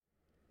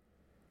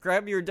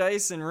grab your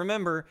dice, and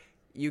remember,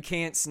 you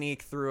can't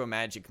sneak through a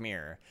magic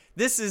mirror.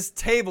 This is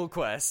Table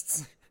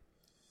Quests.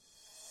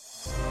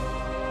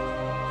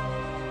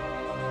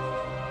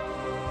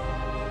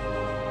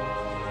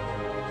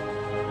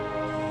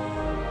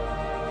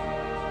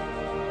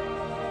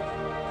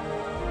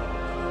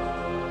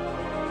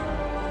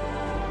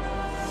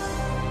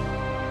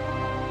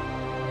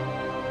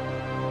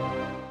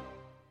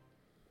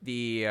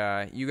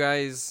 You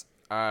guys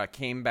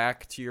came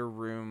back to your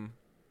room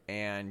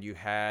and you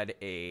had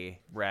a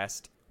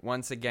rest.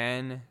 Once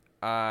again,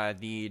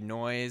 the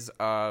noise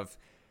of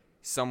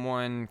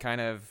someone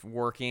kind of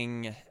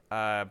working,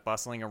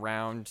 bustling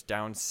around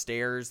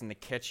downstairs in the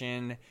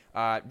kitchen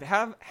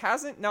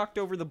hasn't knocked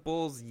over the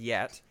bulls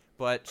yet,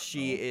 but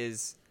she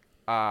is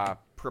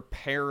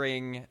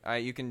preparing.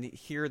 You can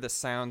hear the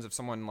sounds of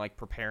someone like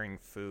preparing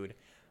food.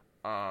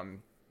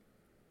 Kind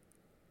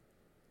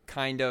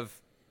of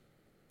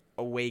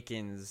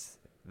awakens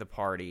the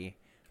party.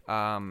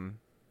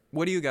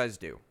 What do you guys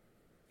do?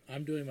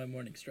 I'm doing my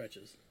morning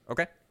stretches.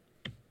 Okay.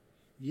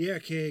 Yeah,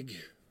 Keg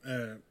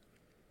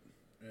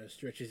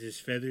stretches his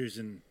feathers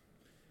and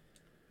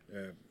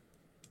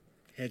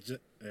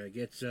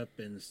gets up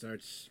and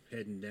starts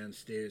heading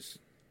downstairs.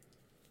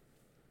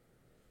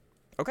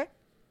 Okay.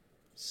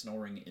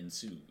 Snoring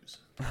ensues.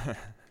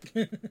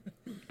 Yeah,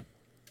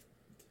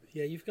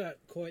 you've got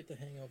quite the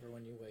hangover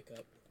when you wake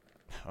up.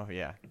 Oh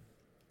yeah.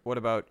 What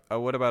about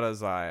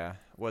Isaiah?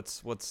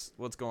 What's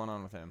going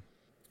on with him?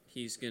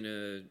 He's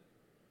gonna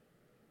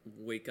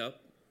wake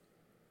up,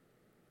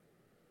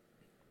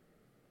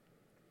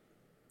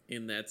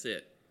 and that's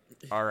it.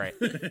 All right.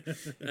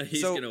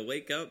 He's gonna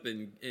wake up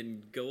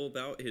and go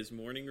about his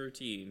morning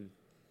routine.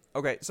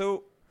 Okay,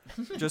 so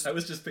just I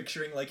was just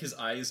picturing like his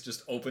eyes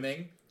just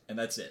opening, and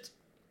that's it.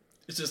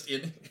 It's just Yeah,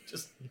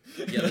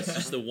 that's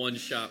just the one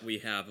shot we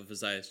have of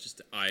Isaiah's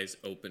just eyes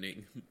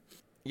opening.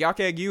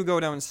 Yakeg, you go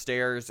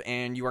downstairs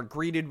and you are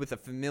greeted with the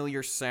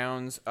familiar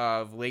sounds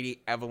of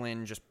Lady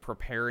Evelyn just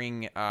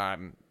preparing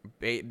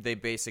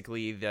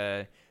basically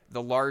the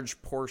large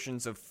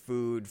portions of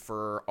food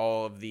for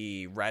all of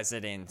the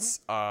residents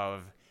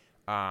of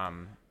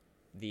of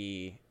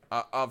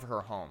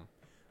her home.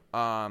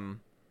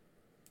 Can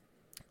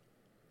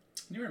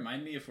you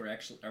remind me if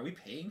are we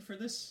paying for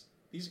these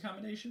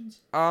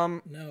accommodations?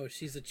 No,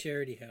 she's a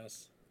charity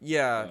house.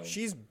 Yeah, Oh.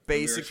 she's We're a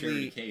basically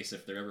charity case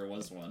if there ever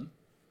was one.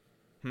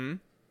 Hmm?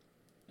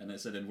 And I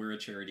said, and we're a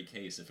charity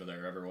case if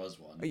there ever was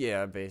one.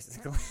 Yeah,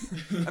 basically.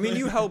 I mean,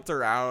 you helped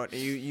her out.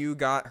 You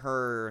got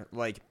her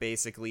like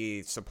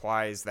basically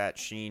supplies that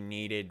she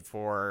needed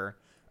for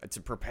to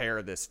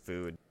prepare this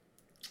food.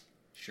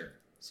 Sure.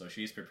 So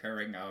she's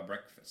preparing our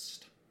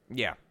breakfast.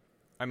 Yeah.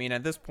 I mean,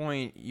 at this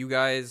point, you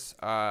guys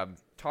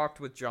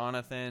talked with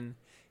Jonathan,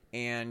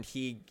 and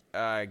he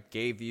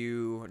gave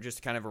you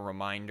just kind of a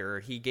reminder.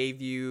 He gave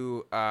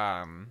you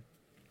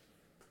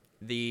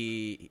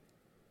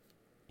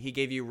He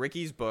gave you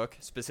Ricky's book,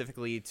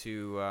 specifically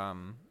to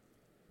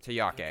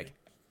Yakeg.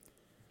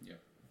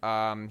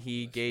 Yep.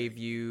 He gave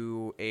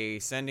you a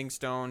sending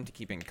stone to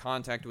keep in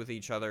contact with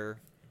each other.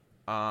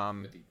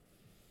 You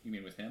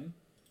mean with him?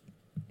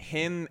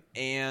 Him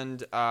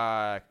and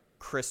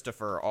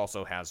Christopher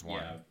also has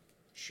one. Yeah,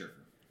 sure.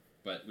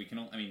 But we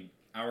can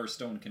our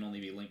stone can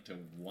only be linked to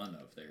one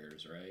of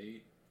theirs,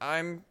 right?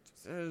 I'm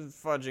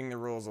fudging the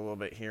rules a little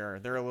bit here.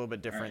 They're a little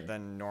bit different Alright.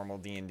 than normal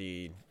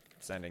D&D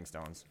sending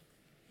stones.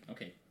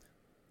 Okay.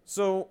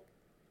 So,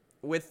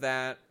 with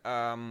that,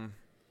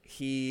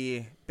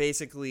 he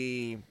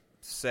basically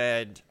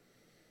said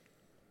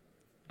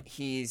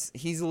he's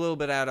a little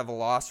bit out of a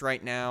loss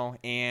right now,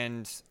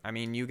 and I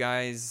mean, you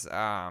guys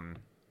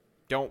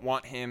don't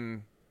want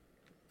him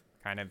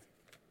kind of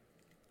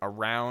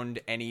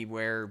around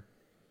anywhere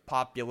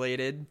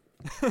populated.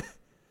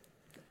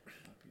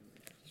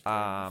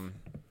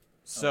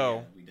 So Oh,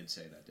 yeah, we did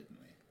say that, didn't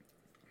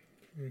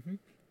we? Mm-hmm.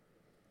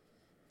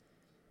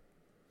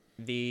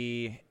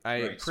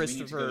 Right, Christopher. so we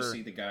need to go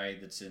see the guy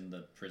that's in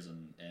the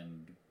prison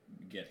and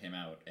get him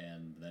out,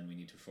 and then we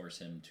need to force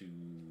him to,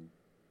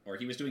 or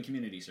he was doing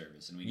community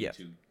service, and we need Yes.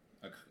 to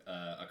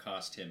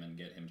accost him and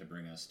get him to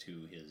bring us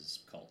to his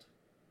cult,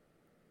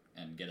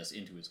 and get us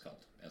into his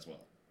cult as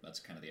well. That's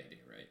kind of the idea,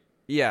 right?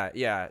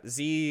 Yeah.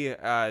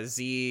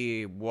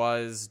 Z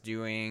was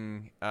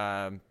doing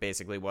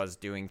basically was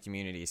doing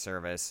community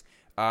service.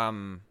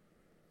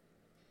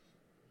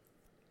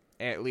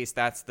 At least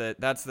that's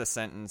the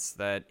sentence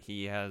that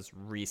he has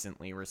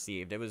recently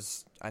received.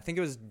 I think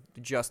it was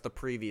just the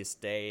previous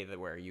day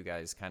where you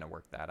guys kind of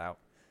worked that out.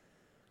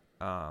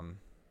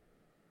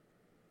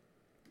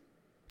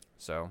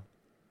 So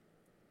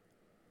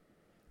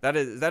that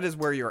is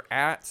where you're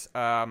at.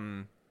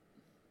 Grand.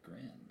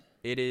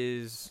 It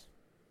is,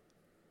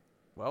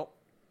 well,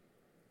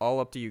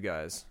 all up to you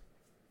guys.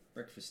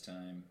 Breakfast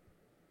time.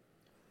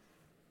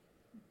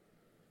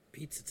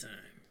 Pizza time.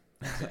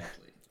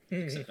 Exactly.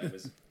 Except I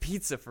was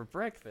Pizza for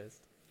breakfast.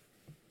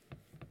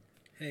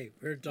 Hey,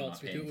 we're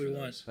adults. not We do paying what we for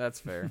want. those. That's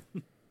fair.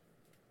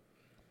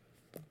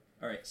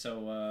 All right.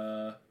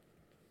 So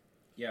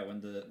yeah,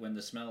 when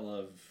the smell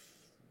of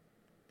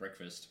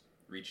breakfast,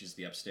 reaches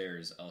the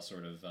upstairs, I'll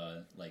sort of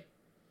like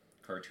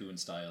cartoon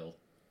style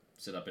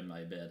sit up in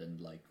my bed and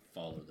like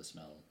follow the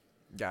smell.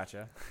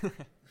 Gotcha.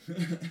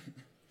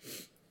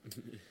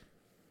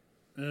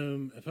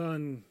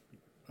 Upon,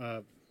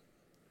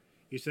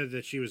 you said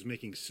that she was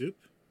making soup?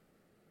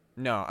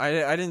 No,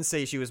 I didn't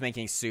say she was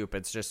making soup.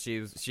 It's just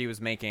she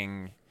was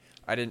making.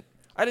 I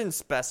didn't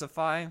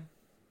specify,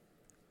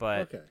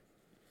 but Okay.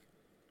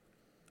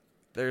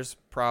 there's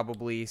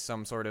probably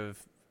some sort of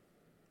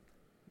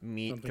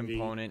meat Something to eat.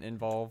 component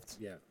involved.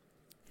 Yeah.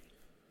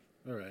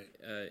 All right.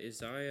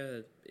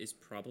 Isaiah is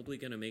probably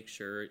going to make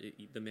sure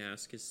the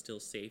mask is still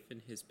safe in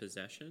his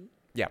possession.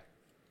 Yeah,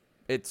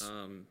 it's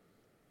And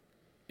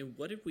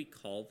what did we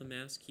call the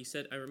mask? He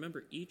said, I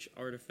remember each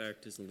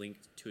artifact is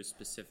linked to a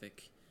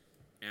specific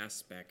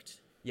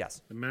aspect.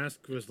 yes, The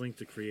mask was linked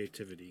to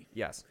creativity.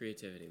 yes.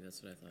 Creativity,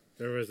 that's what I thought.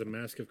 There was a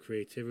mask of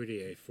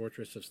creativity, a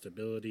fortress of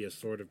stability, a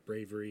sword of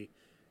bravery,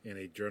 and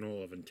a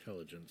journal of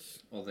intelligence.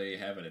 Well, there you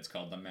have it. It's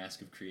called the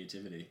Mask of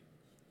Creativity.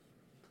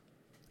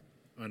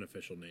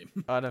 Unofficial name.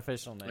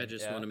 Unofficial name. I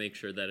just yeah. want to make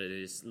sure that it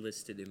is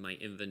listed in my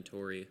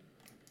inventory,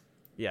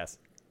 Yes.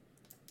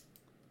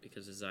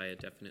 because Isaiah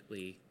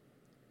definitely,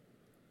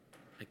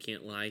 I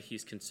can't lie,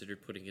 he's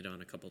considered putting it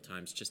on a couple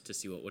times just to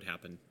see what would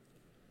happen.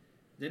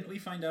 Didn't we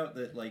find out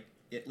that like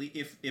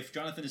if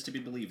Jonathan is to be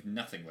believed,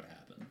 nothing would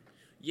happen?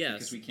 Yes,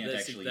 Because we can't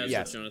that's, actually that's use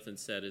Yes. what Jonathan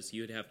said, is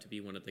you'd have to be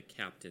one of the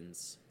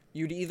captains.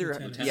 You'd either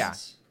Lieutenants. yeah,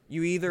 Lieutenants.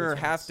 you either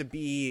Lieutenants. have to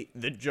be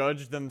the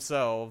judge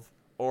themselves,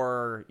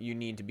 or you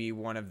need to be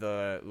one of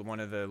the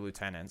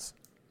lieutenants.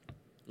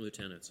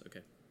 Lieutenants,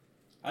 okay.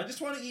 I just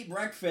want to eat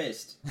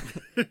breakfast.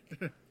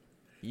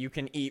 You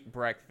can eat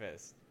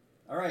breakfast.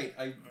 All right,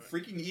 I'm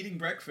freaking eating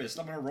breakfast.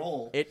 I'm gonna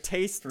roll. It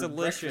tastes For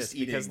delicious breakfast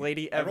because eating.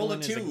 Lady I rolled a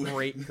Evelyn is a 2.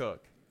 great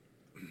cook.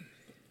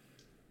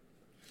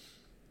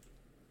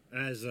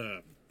 As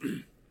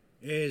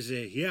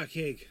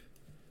Yakeg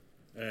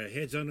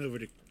heads on over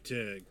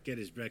to get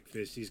his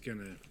breakfast, he's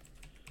gonna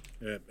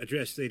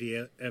address Lady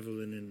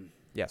Evelyn and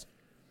Yes.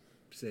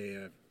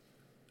 say,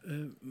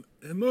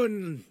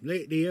 "Morning,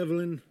 Lady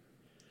Evelyn.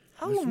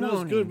 Hello, It smells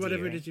morning, good,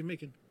 whatever dear. it is you're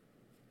making.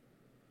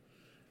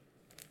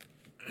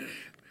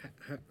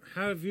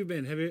 How have you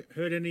been? Have you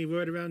heard any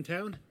word around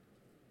town?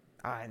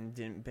 I've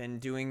been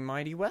doing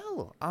mighty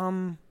well.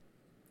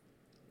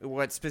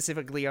 What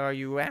specifically are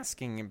you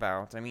asking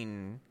about? I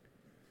mean,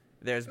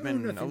 there's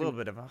been a nothing. little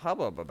bit of a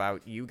hubbub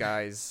about you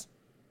guys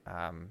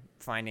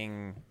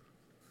finding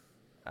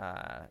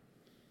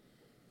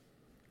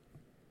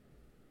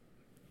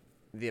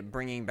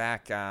bringing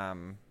back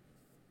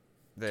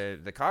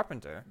the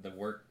carpenter. The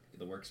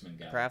worksman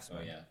guy. Craftsman.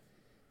 Oh yeah.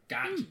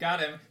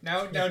 Got him.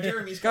 Now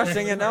Jeremy's. Gosh calling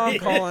dang it! him Now a- I'm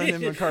calling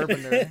him a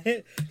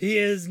carpenter. He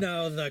is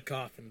now the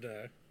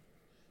carpenter.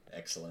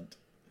 Excellent.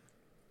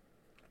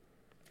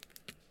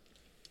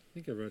 I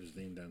think I wrote his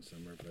name down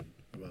somewhere, but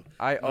well,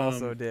 I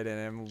also did, and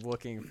I'm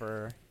looking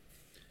for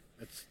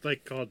it's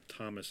like called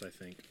Thomas, I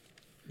think.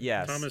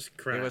 yes. Thomas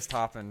It was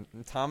Kraft.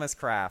 Thomas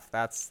Kraft.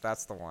 That's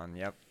the one.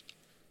 Yep.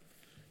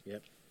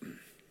 Yep.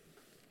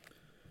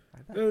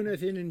 Oh,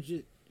 nothing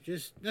in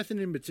just nothing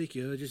in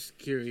particular. Just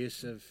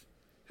curious of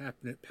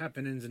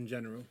happenings in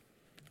general.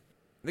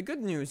 The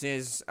good news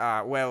is,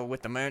 well,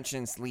 with the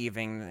merchants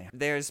leaving,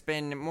 there's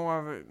been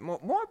more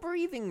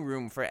breathing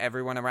room for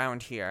everyone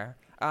around here.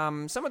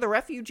 Some of the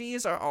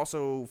refugees are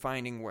also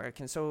finding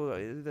work, and so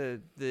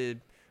the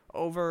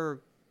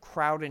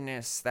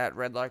overcrowdedness that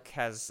Red Lark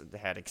has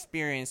had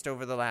experienced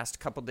over the last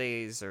couple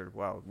days, or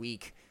well,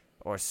 week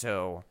or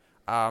so,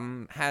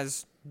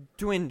 has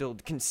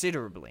dwindled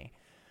considerably.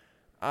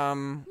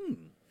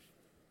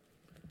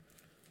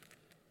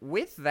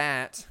 With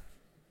that,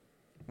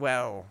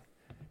 well,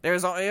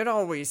 it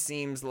always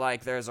seems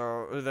like there's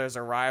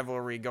a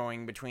rivalry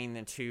going between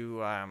the two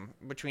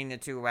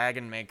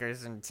wagon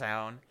makers in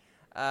town.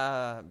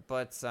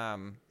 But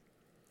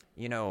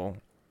you know,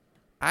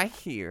 I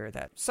hear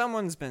that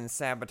someone's been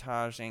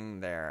sabotaging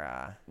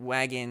their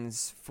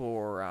wagons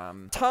for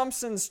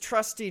Thompson's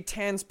Trusty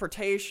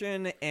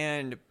Transportation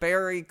and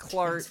Barry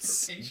Clark's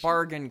Transportation.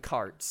 Bargain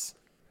Carts.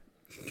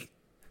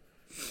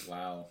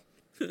 Wow.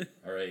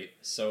 All right.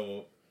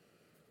 So,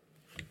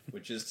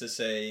 which is to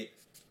say,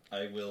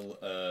 I will,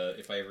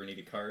 if I ever need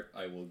a cart,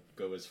 I will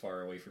go as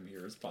far away from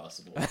here as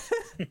possible.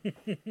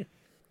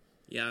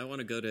 Yeah, I want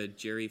to go to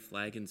Jerry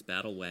Flaggen's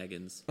Battle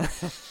Wagons.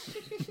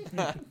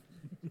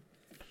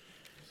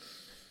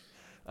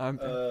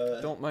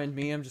 Don't mind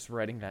me, I'm just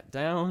writing that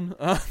down.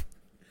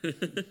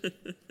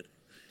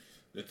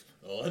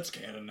 It's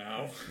canon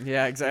now.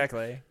 Yeah,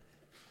 exactly.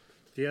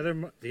 The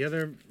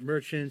other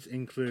merchants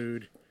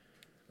include.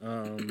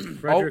 Oh,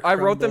 Frederick I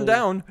wrote them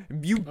Crumble.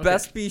 down. You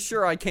best be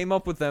sure I came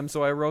up with them,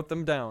 so I wrote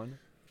them down.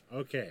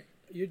 Okay.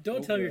 You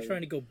don't tell him you're Okay.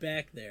 trying to go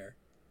back there.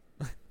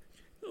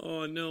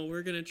 Oh no,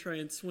 we're gonna try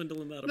and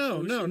swindle him out of No,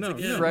 potions no, no,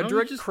 again. no.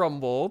 Frederick just-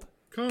 crumbled.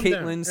 Calm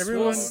Caitlin down.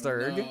 Everyone,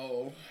 Swilster.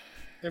 No.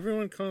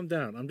 everyone, calm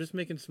down. I'm just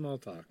making small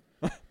talk.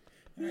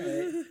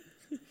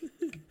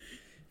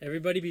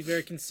 Everybody be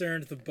very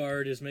concerned the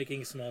bard is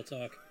making small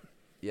talk.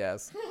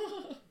 Yes.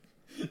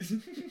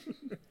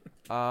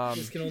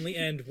 This can only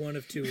end one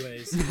of two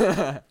ways.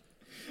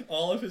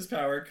 All of his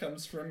power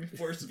comes from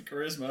force of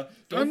charisma.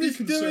 Don't I'm be just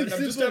doing concerned. I'm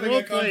just simple having a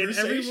role-play and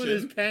conversation. everyone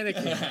is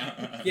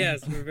panicking.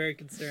 Yes, we're very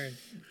concerned.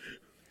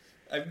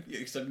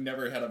 I've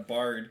never had a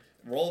bard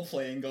role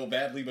playing go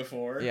badly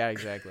before. Yeah,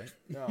 exactly.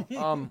 No.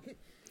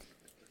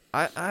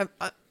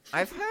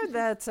 I've heard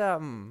that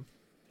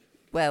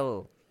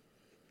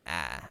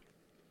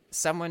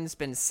someone's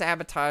been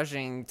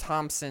sabotaging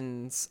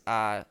Thompson's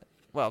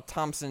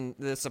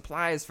the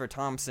supplies for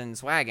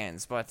Thompson's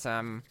wagons, but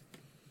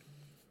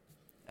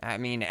I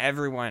mean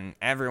everyone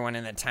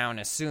in the town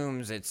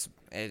assumes it's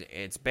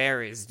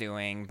Barry's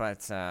doing,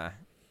 but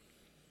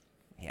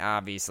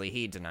obviously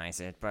he denies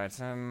it, but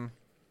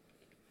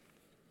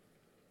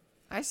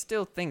I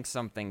still think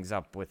something's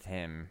up with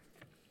him.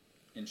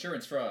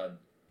 Insurance fraud.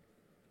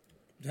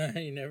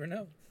 You never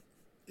know.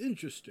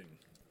 Interesting.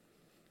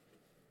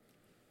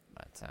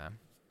 But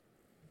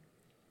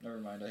Never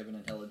mind, I have an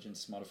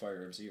intelligence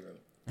modifier of 0.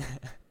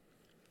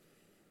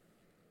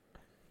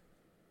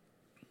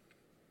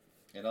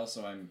 And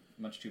also, I'm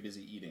much too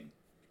busy eating.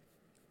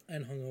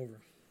 And hungover.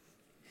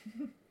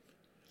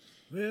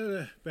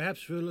 Well,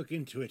 perhaps we'll look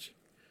into it.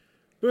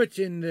 But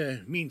in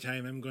the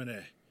meantime, I'm going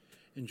to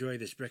enjoy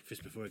this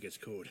breakfast before it gets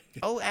cold.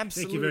 oh,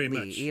 absolutely. Thank you very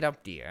much. Eat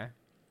up, dear.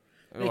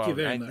 Thank you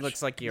very much.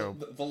 Looks like you're.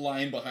 The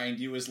line behind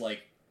you is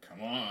like,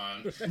 come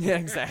on. Yeah,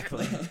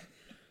 exactly.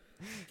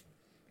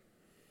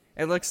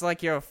 It looks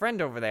like your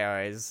friend over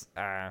there is,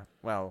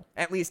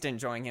 at least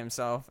enjoying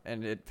himself,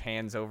 and it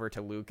pans over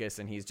to Lucas,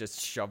 and he's just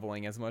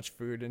shoveling as much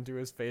food into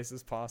his face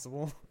as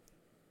possible.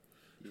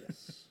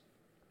 Yes.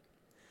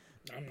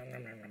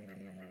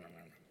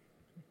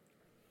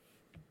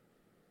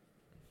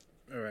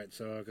 All right,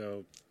 so I'll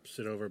go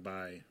sit over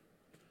by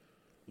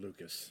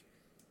Lucas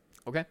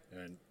Okay.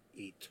 and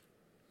eat.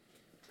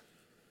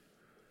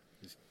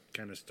 Just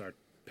kind of start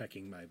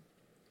pecking my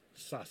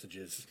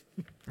sausages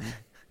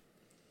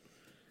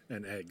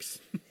and eggs.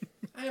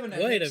 I haven't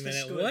had Wait a eggs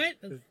this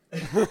minute, good.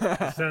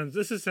 what?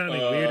 This is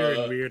sounding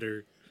weirder and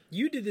weirder.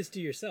 You did this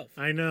to yourself.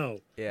 I know.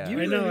 Yeah.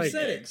 You I know. were I who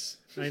said it. Eggs.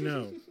 I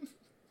know.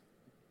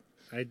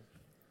 I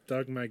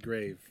dug my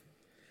grave.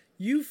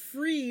 You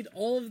freed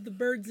all of the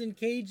birds in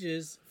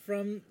cages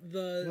from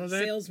the Well,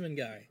 that- salesman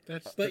guy.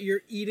 That's But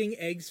you're eating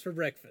eggs for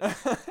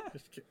breakfast.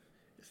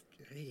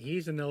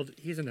 he's an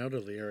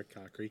elderly Eric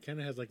Cocker. He kind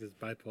of has like this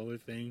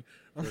bipolar thing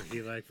where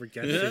he like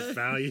forgets his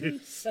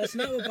values. That's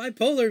not what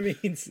bipolar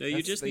means. No, you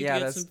That's just the- need yeah, to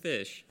get that's- some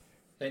fish.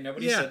 Hey,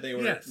 nobody Yeah, said they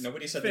were. yes,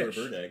 Nobody said fish.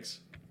 they were bird eggs.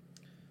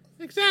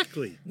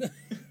 Exactly.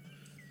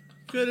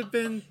 Could have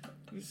been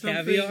something,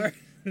 Caviar,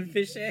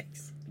 fish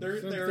eggs.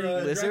 They're Something-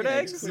 Lizard dragon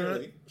eggs?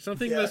 clearly.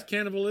 something Yeah. less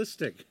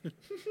cannibalistic.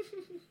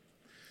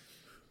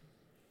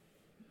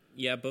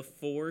 Yeah,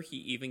 before he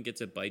even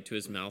gets a bite to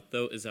his mouth,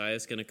 though,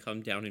 Isaiah's going to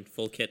come down in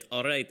full kit.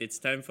 All right, it's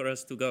time for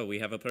us to go. We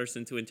have a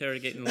person to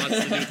interrogate and lots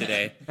to do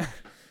today.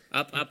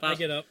 Up, up, I up.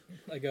 get up.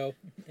 I go.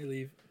 I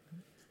leave.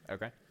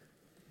 Okay.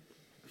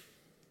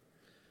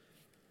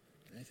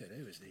 I thought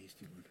I was the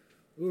hasty one.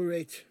 All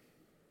right.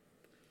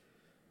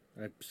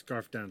 I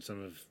scarf down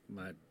some of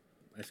my.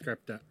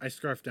 I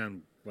scarf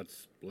down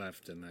what's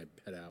left, and I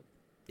head out.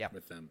 Yeah.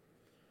 With them.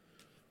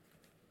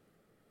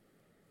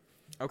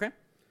 Okay.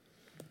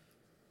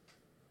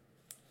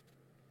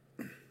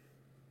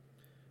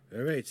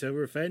 All right. So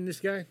we're finding this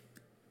guy.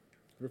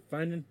 We're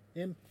finding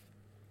him.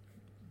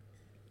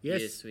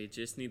 Yes. Yes, we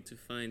just need to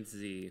find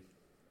the...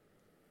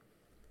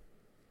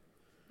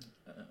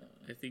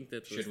 I think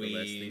that was Should the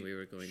last we- thing we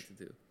were going to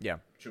do. Yeah.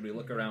 Should we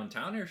look around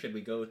town, or should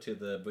we go to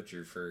the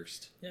butcher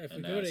first? Yeah, if we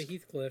and go to ask?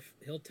 Heathcliff,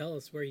 he'll tell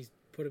us where he's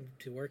put him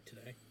to work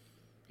today.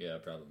 Yeah,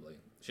 probably.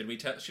 Should we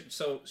tell?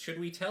 Should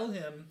we tell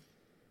him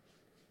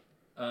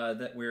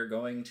that we're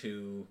going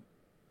to?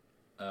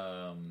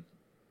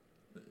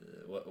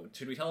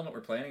 Should we tell him what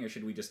we're planning, or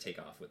should we just take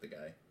off with the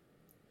guy?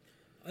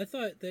 I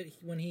thought that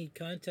when he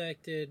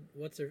contacted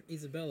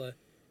Isabella,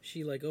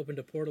 she like opened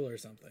a portal or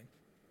something.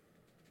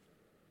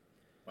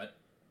 What?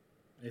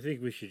 I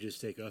think we should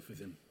just take off with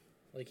him.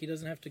 Like he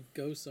doesn't have to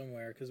go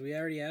somewhere because we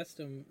already asked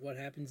him what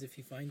happens if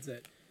he finds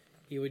it.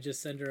 He would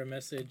just send her a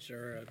message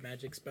or a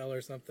magic spell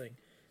or something,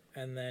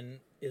 and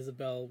then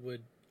Isabel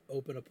would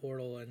open a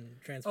portal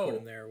and transport Oh.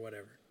 him there or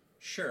whatever.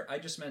 Sure. I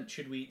just meant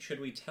should we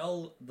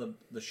tell the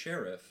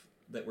sheriff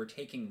that we're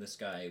taking this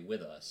guy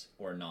with us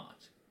or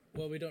not?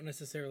 Well, we don't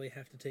necessarily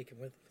have to take him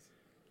with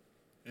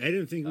us. I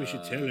don't think we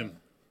should tell him.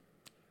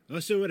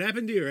 Also, what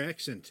happened to your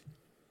accent?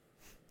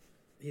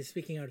 He's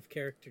speaking out of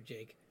character,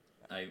 Jake.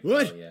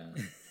 What? Oh, yeah.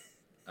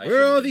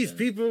 Where are all these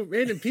people,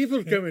 random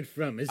people, coming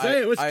from?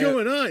 Isaiah, what's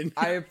going on?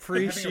 I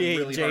appreciate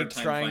really Jake hard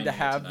time trying to finding it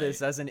have tonight.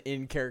 this as an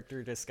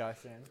in-character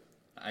discussion.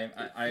 I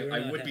We're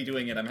not would be having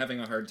doing it. I'm having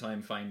a hard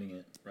time finding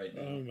it right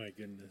now. Oh my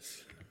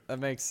goodness. That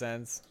makes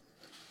sense.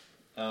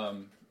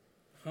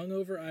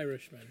 Hungover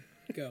Irishman.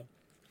 Go.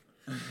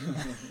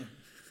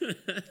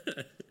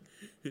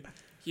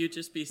 He'd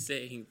just be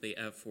saying the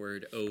F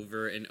word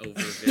over and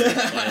over very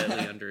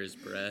quietly under his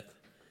breath.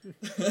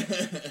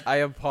 I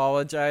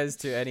apologize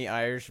to any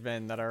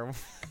Irishmen that are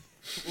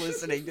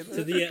listening to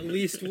To this. the at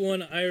least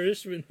one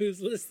Irishman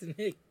who's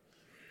listening.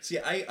 See,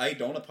 I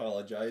don't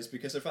apologize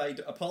because if I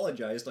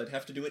apologized, I'd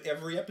have to do it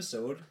every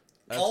episode,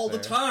 That's all fair.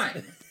 the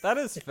time. That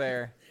is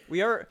fair.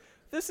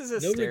 This is a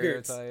No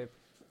regrets. stereotype.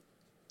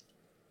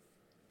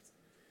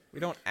 We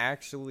don't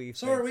actually.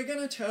 So are we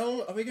gonna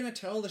tell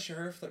the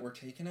sheriff that we're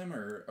taking him,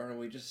 or are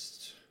we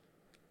just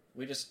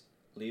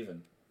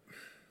leaving?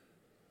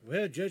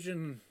 Well,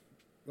 judging,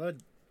 well,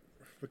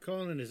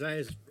 recalling his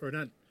eyes, or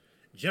not,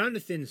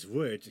 Jonathan's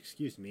words,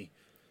 excuse me,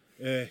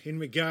 in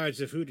regards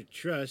of who to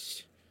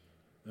trust,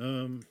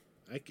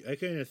 I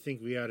kind of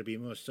think we ought to be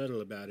more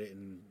subtle about it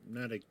and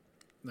not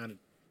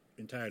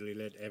entirely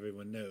let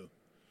everyone know.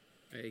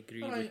 I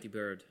agree But with the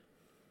bird.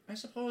 I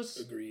suppose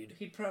Agreed.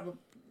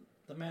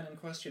 the man in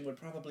question would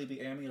probably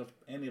be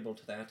amiable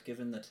to that,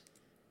 given that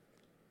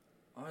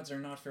odds are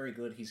not very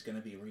good he's going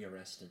to be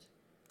rearrested.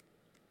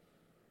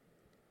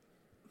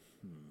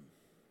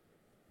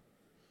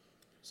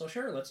 So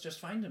sure, let's just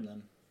find him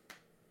then.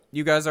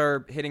 You guys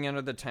are hitting out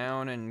of the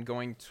town and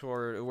going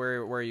toward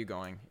where are you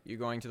going? You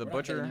going to the We're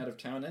butcher? not getting out of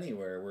town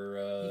anywhere.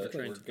 We're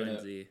Trying to gonna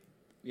find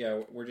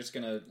the... we're just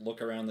gonna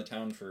look around the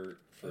town for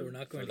we're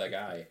not going that to-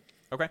 guy.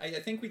 Okay. I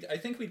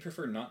think we'd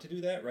prefer not to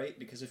do that, right?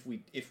 Because if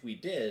we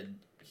did,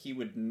 he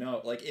would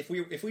know. Like if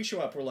we show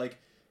up, we're like,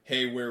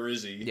 hey, where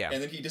is he? Yeah.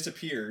 And then he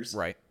disappears.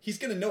 Right. He's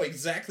gonna know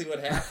exactly what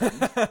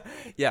happened.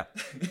 Yeah.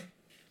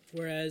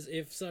 Whereas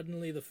if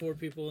suddenly the 4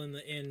 people in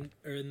the inn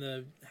or in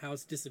the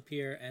house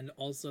disappear and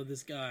also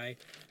this guy,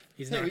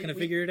 he's Hey, not we- going to we-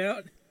 figure it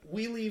out.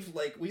 we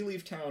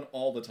leave town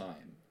all the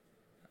time.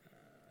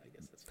 I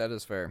guess that's That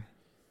is fair.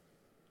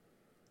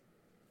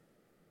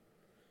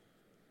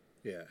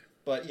 Yeah.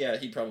 But yeah,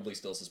 he'd probably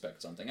still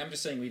suspect something. I'm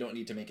just saying we don't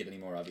need to make it any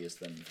more obvious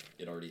than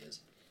it already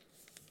is.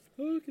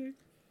 okay.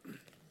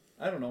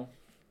 I don't know.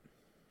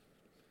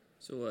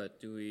 So what,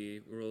 do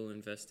we roll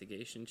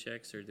investigation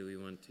checks, or do we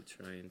want to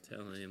try and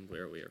tell him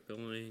where we are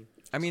going?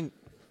 I mean,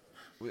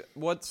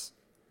 what's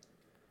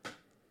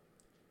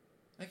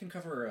I can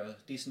cover a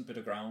decent bit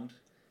of ground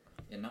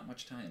in not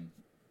much time.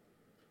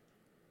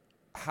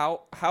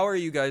 how are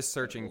you guys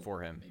searching Well,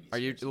 for him? maybe Are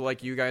you seriously.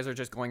 like you guys are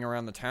just going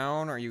around the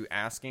town? Are you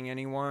asking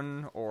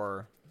anyone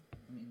or?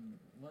 I mean,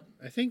 what?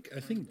 I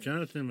think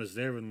Jonathan was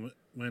there when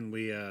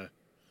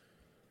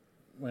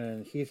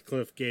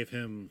Heathcliff gave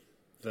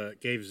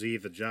Z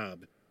the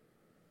job.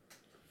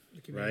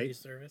 The community Right.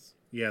 service.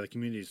 Yeah, the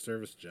community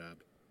service job.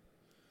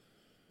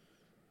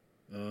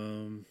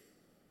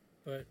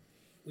 But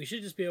we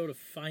should just be able to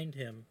find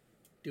him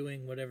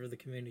doing whatever the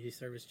community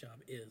service job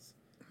is.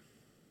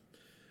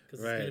 Because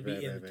it's going to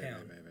be in the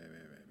town.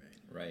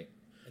 Right.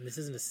 And this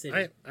isn't a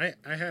city. I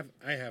have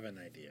an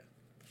idea.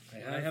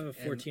 I have a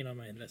 14 on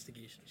my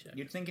investigation check.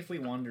 You'd think if we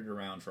wandered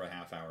around for a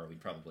half hour, we'd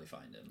probably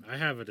find him. I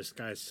have a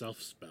disguise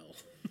self spell.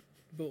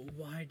 But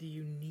why do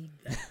you need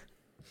that?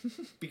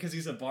 Because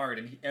he's a bard,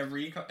 and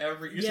every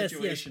Yes,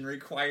 situation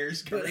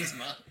requires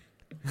charisma.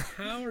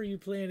 How are you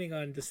planning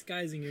on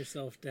disguising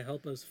yourself to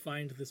help us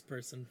find this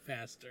person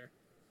faster?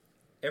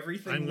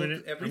 Everything I'm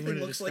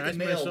looks like a disguise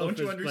nail. myself Don't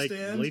you as,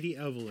 understand? Like Lady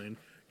Evelyn,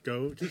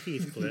 go to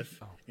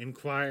Heathcliff,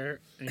 inquire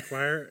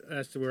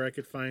as to where I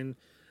could find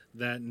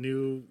that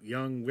new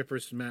young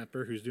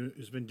whippersnapper who's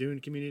been doing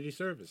community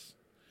service.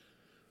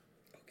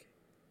 Okay.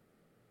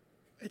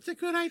 It's a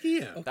good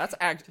idea. That's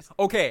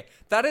okay.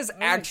 That is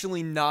right.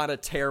 actually not a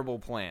terrible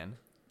plan.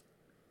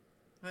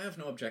 I have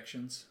no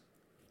objections.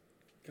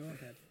 Go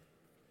ahead.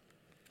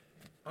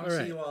 I'll All see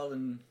right. you all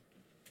in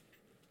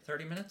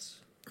 30 minutes.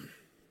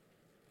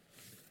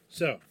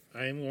 So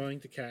I am going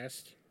to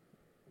cast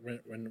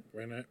when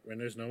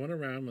there's no one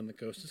around, when the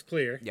coast is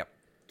clear. Yep.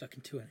 Duck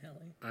into an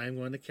alley. I'm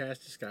going to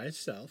cast disguise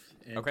self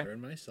and Okay.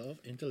 turn myself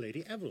into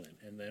Lady Evelyn,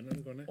 and then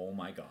I'm going to Oh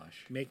my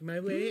gosh. make my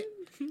way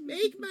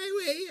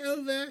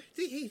over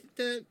to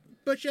the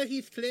Butcher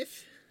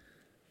Heathcliff.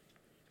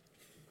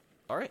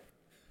 All right.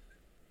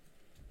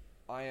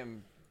 I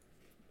am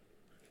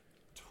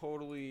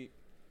totally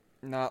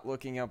not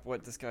looking up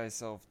what disguise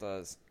self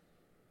does.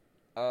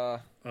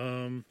 I'll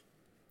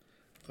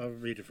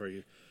read it for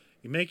you.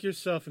 You make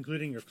yourself,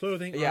 including your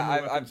clothing. Yeah, armor,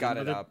 I've weapons, got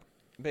and it other- up.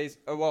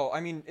 Well, I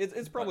mean,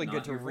 it's probably not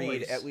good to your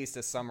read voice. at least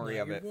a summary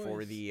Not of your it for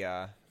voice.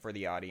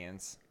 the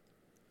audience.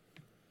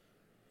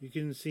 You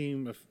can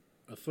seem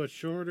a foot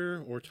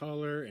shorter or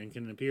taller, and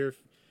can appear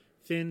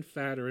thin,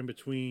 fat, or in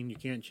between. You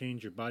can't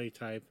change your body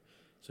type,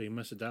 so you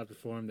must adopt a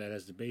form that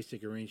has the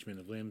basic arrangement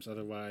of limbs.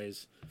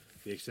 Otherwise,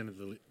 the extent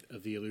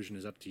of the illusion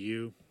is up to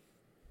you.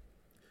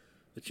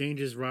 The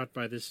changes wrought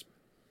by this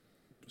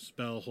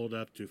spell hold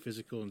up to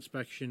physical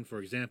inspection. For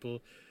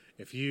example,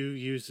 if you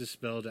use this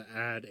spell to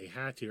add a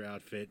hat to your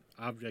outfit,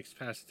 objects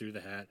pass through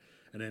the hat,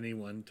 and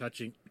anyone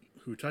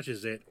who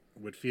touches it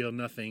would feel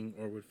nothing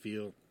or would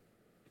feel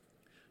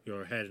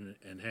your head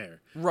and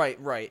hair. Right.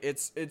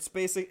 It's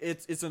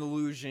an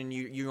illusion.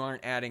 You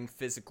aren't adding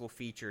physical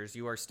features.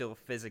 You are still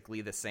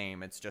physically the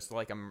same. It's just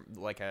like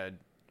a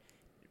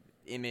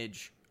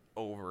image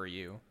over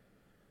you.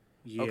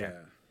 Yeah. Okay.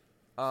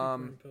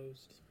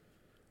 Superimposed.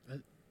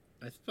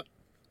 I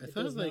It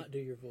thought does like not do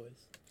your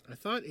voice. I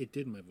thought it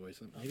did my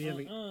voice.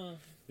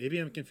 Maybe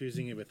I'm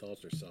confusing it with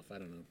Alter Self. I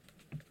don't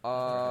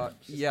know.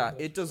 Yeah,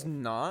 it does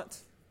not.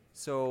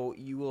 So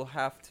you will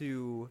have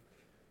to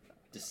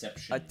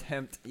Deception.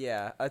 attempt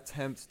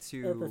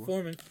to. Or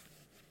performance.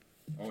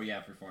 Oh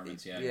yeah,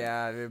 performance. Yeah.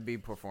 Yeah, it would be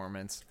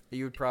performance.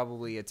 You would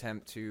probably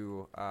attempt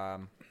to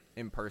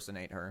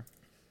impersonate her.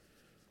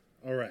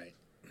 All right.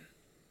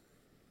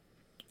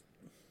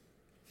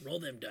 Roll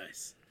them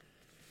dice.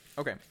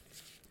 Okay.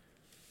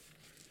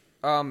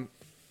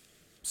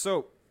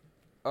 So,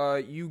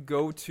 you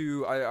go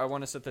to. I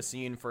want to set the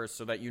scene first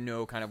so that you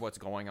know kind of what's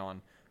going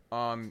on.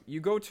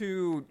 You go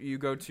to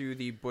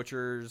the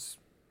butcher's,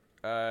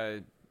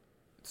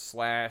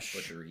 slash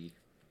Butchery.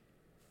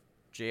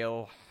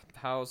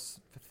 jailhouse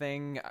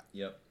thing.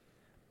 Yep.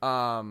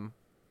 And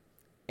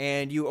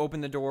you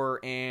open the door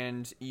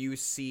and you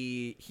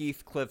see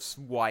Heathcliff's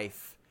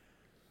wife,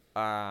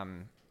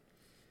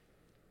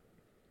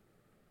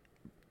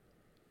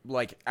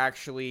 like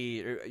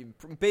actually,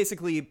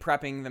 basically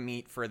prepping the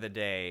meat for the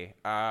day.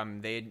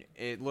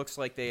 It looks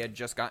like they had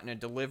just gotten a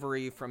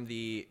delivery from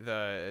the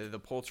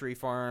poultry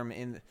farm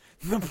in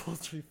the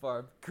poultry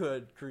farm.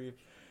 Good grief.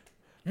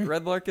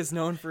 Red Lark is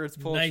known for its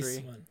poultry. Nice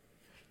one.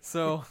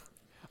 So,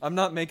 I'm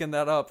not making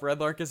that up. Red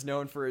Lark is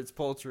known for its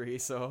poultry,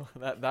 so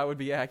that would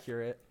be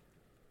accurate.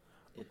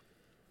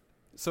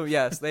 So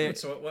yes, they.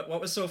 So what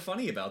was so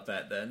funny about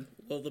that then?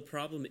 Well, the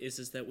problem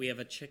is that we have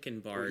a chicken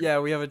bar. Yeah,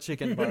 we have a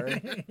chicken bar.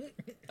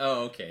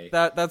 Oh, okay.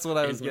 That's what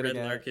I was and getting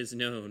Red at. Lark is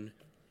known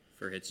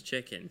for its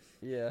chicken.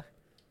 Yeah,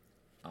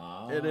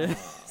 Ah. it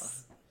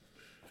is.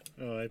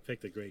 Oh, I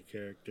picked a great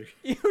character.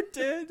 You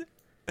did.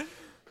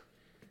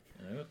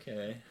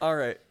 Okay. All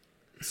right.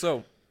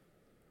 So,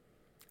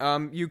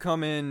 you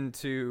come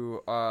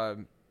into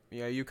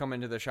you come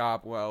into the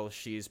shop while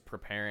she's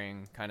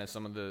preparing kind of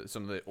some of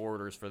the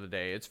orders for the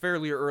day. It's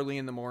fairly early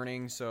in the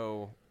morning,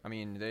 so I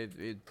mean,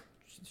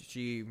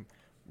 she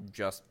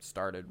just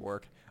started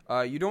work.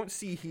 You don't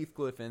see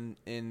Heathcliff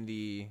in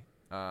the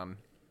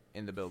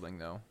building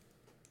though.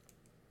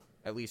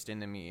 At least in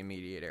the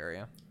immediate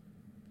area.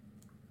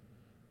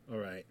 All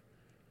right.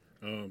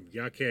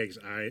 Yakeg's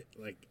eye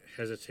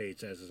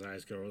hesitates as his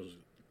eyes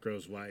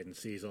grows wide and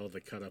sees all the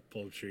cut up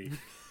poultry,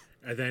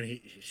 and then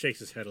he shakes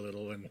his head a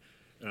little and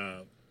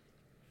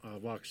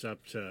walks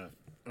up to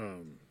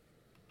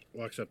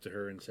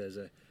her and says,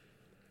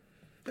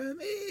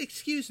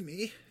 "Excuse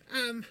me,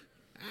 I'm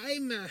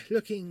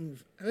looking.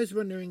 I was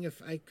wondering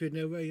if I could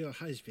know where your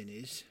husband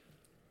is."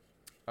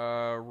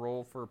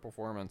 Roll for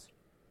performance.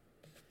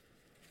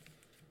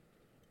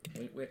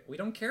 We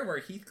don't care where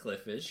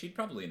Heathcliff is. She'd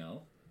probably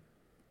know.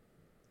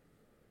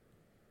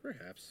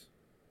 Perhaps.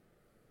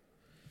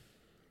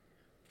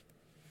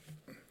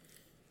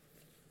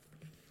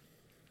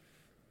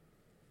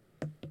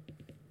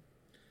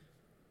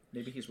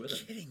 Maybe he's with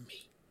him. Kidding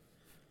me?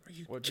 Are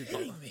you What'd you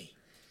kidding call me?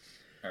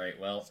 All right.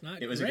 Well,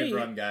 not it was a great. good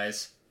run,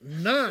 guys.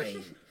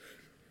 9.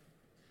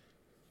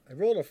 I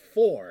rolled a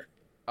 4.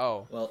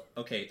 Oh, Well,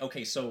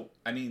 okay. So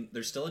I mean,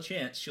 there's still a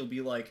chance she'll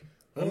be like,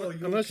 "Oh,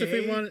 you Unless okay?"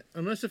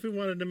 if we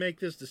wanted to make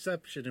this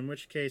deception, in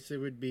which case it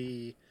would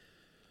be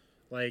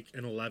like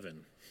an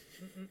 11.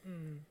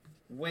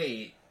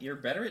 Wait, you're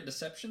better at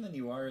deception than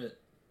you are at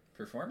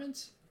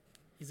performance?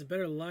 He's a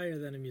better liar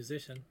than a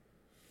musician.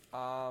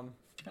 What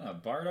kind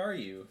of bard are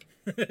you?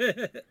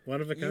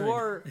 One of a kind. you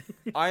are.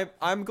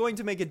 I'm going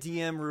to make a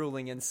DM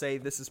ruling and say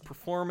this is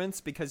performance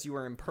because you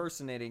are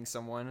impersonating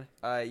someone.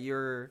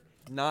 You're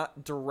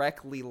not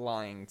directly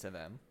lying to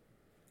them.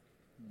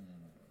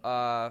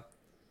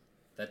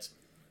 That's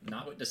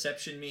not what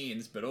deception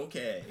means, but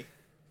okay.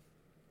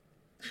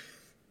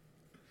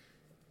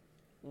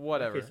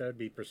 Whatever. I guess that would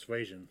be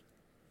persuasion.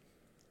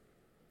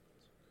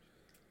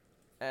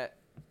 The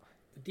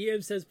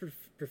DM says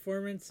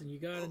performance, and you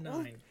got a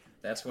 9.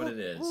 That's what it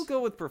is. We'll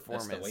go with That's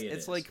performance. the way it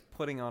It's is. like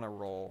putting on a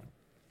roll.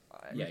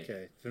 Yeah.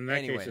 Okay, so in that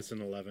Anyways. case, it's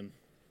an 11.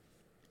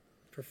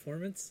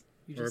 Performance?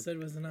 You just said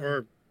was a 9.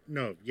 Or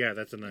no, yeah,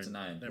 that's a 9. It's a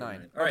 9. Never 9.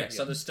 mind. All right, Okay.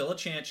 so there's still a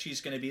chance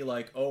she's going to be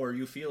like, "Oh, are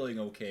you feeling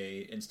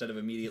okay?" instead of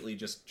immediately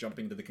just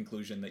jumping to the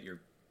conclusion that you're.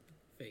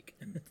 Fake.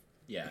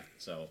 Yeah.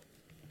 So,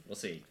 we'll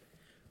see.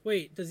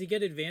 Wait, does he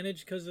get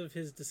advantage because of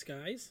his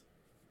disguise?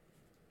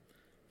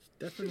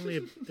 Definitely,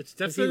 it's Because he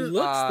definitely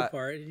looks the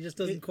part, he just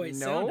doesn't quite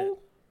sound it. No.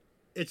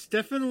 it's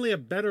definitely a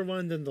better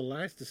one than the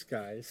last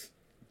disguise.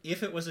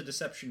 If it was a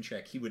deception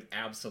check, he would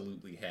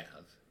absolutely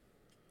have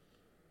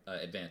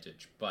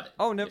advantage. But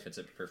Oh, no. if it's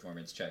a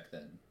performance check,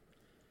 then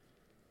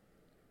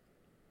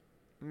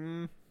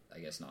I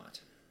guess not.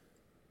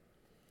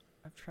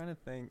 I'm trying to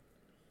think.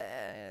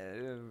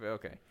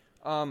 Okay.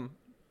 I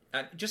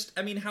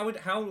mean, how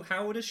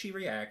does she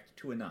react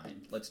to a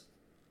 9? Let's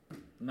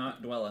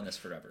not dwell on this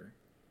forever.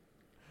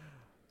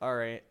 All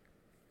right.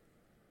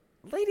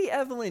 Lady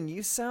Evelyn,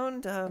 you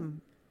sound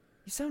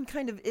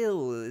kind of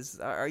ill.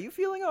 Are you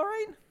feeling all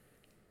right?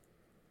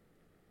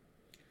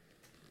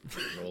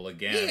 Roll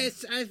again.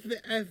 Yes, I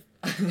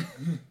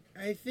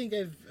think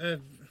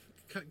I've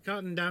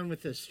gotten down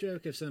with a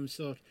stroke of some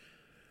sort.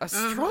 A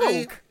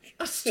stroke?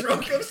 A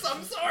stroke of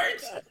some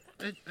sort.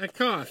 a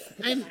cough.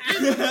 I'm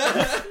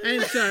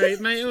sorry.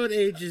 My old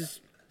age is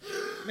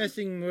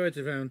messing words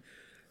around.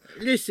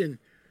 Listen,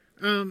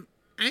 I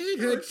had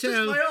heard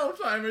tell. My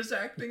Alzheimer's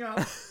acting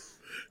up.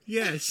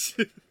 Yes.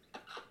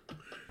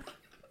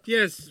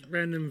 Yes,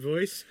 random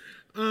voice.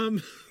 I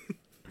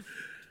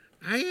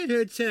had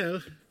heard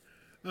tell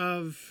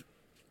of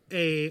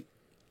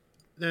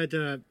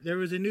that there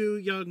was a new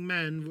young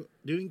man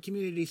doing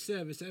community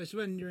service. I was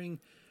wondering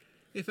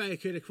if I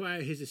could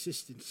acquire his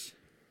assistance.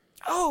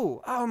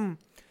 Oh,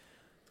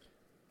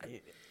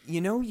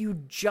 you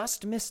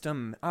just missed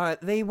them.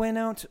 They went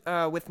out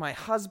with my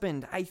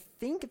husband. I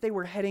think they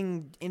were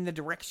heading in the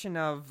direction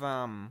of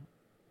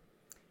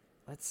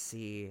let's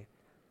see.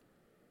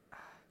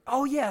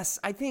 Oh yes,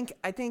 I think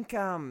I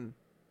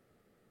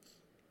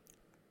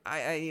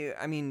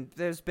mean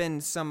there's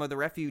been some of the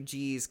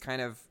refugees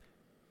kind of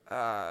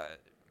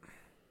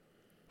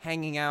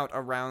hanging out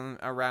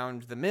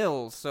around the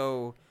mill,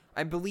 so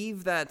I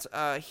believe that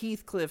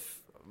Heathcliff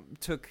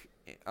took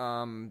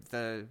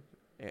the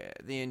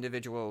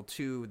individual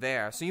to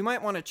there. So you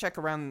might want to check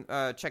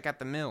out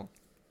the mill.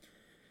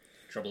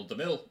 Trouble at the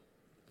mill.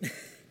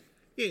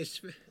 Yes,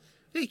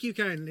 thank you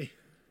kindly.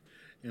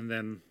 And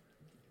then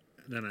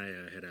I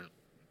head out.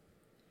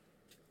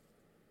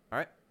 All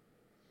right.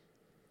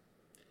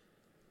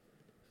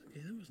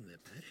 Yeah, that wasn't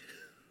that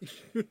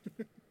bad.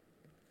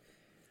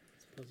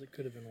 Suppose it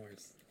could have been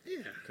worse.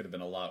 Yeah, Could have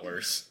been a lot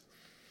worse.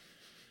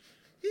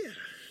 yeah.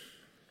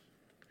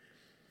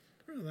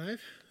 We're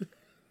alive.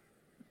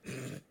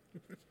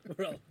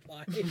 We're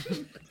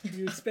alive.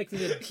 You expecting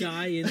to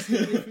die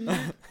instantly from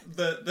that?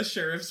 The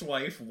sheriff's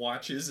wife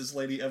watches as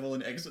Lady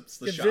Evelyn exits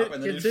the Consi- shop,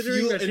 and then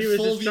considering that she in was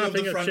full just view of the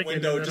chopping up front chicken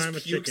window and just I'm a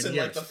pukes chicken, in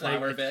like yes, the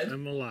flower bed.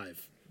 I'm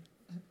alive.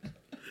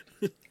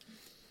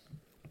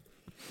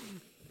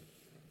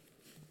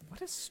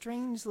 What a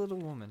strange little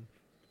woman.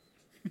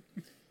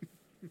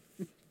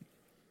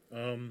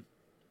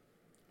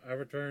 I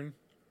return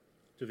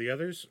to the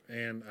others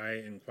and I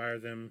inquire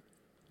them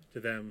to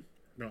them.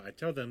 No, I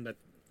tell them that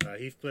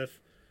Heathcliff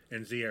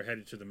and Z are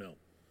headed to the mill.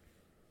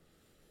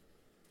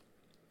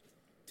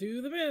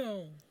 To the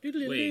mill.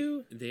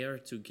 Doodle-doo. Wait, they are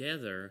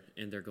together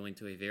and they're going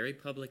to a very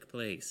public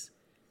place.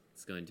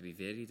 It's going to be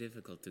very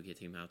difficult to get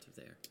him out of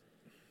there.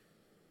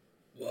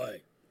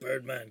 Why?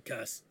 Birdman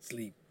cast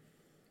sleep.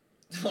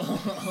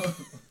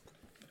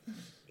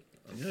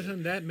 Not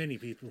on that many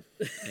people.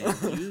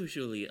 I'm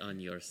usually on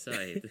your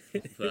side,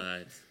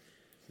 but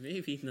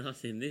maybe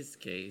not in this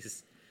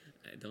case.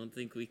 I don't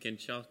think we can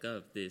chalk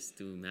up this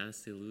to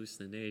mass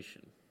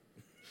hallucination.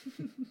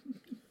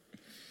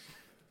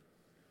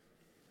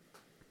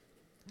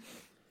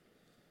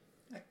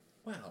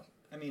 Well,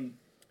 I mean,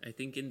 I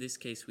think in this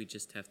case we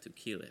just have to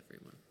kill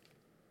everyone.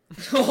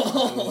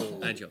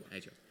 I joke.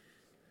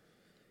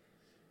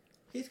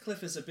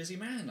 Heathcliff is a busy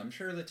man. I'm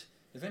sure that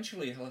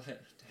eventually he'll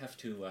have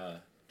to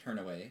turn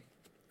away.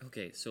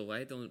 Okay, so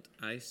why don't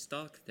I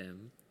stalk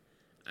them?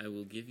 I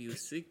will give you a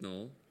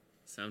signal,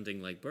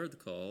 sounding like bird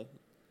call,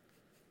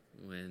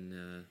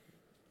 when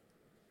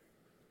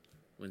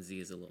Z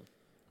is alone.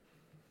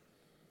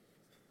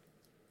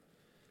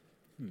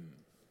 And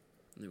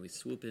then we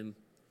swoop him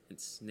and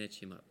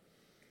snatch him up.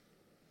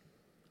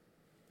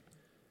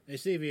 I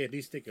say we at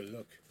least take a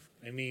look.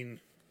 I mean,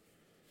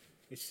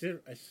 it's still.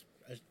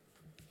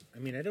 I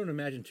mean, I don't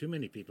imagine too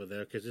many people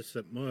there because it's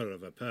more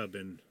of a pub,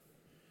 and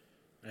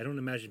I don't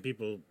imagine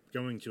people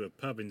going to a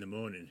pub in the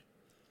morning.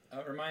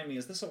 Remind me,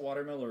 is this a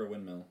watermill or a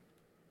windmill?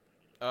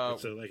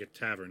 It's like a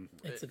tavern.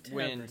 It's a tavern.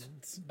 Wind.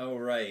 It's- Oh,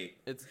 right.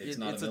 It's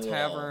not a a mill at all.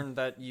 tavern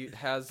that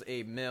has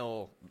a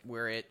mill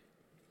where it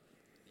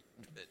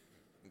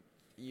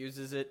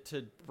uses it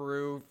to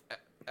brew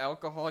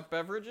alcoholic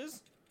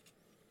beverages.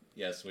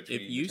 Yes, which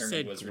If we you determined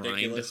said was grind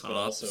ridiculous, but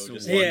also hops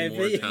just one Yeah,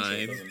 more but-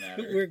 time. Doesn't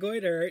matter. We're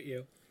going to hurt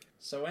you.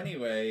 So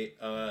anyway,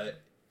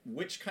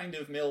 which kind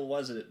of mill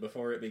was it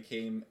before it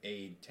became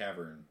a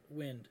tavern?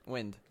 Wind.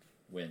 Wind.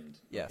 Wind.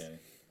 Yes. Okay.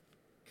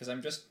 Because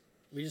I'm just...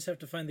 We just have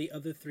to find the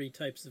other 3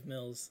 types of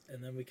mills,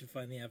 and then we can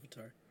find the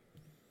avatar.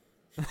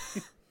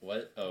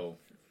 What? Oh.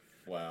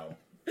 Wow.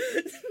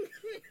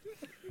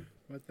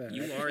 What the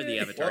You heck? are the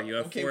avatar. You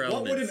have 4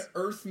 what would elements. an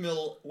earth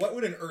mill... What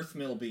would an earth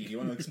mill be? Do you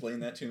want to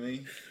explain that to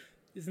me?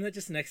 Isn't that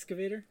just an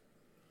excavator?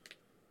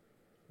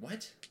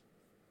 What?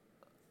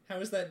 How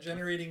is that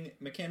generating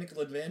mechanical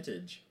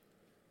advantage?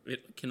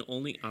 It can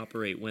only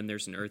operate when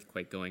there's an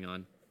earthquake going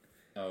on.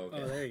 Oh,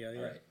 okay. Oh, there you go,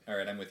 yeah. All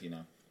right, I'm with you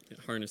now. It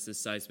harnesses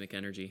seismic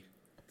energy.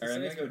 All right,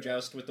 I'm gonna go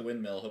joust with the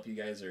windmill. Hope you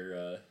guys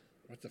are.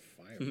 What's a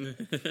fire?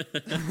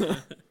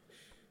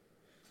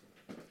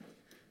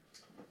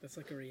 That's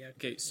like a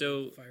reactor. Okay,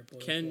 so Fire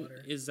boils can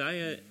water.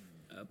 Isaiah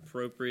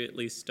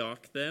appropriately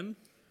stalk them?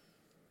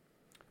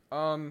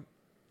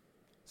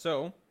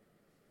 So,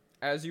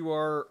 as you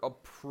are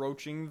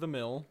approaching the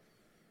mill,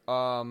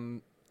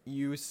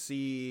 you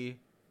see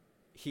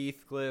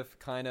Heathcliff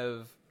kind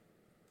of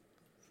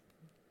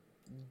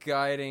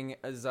guiding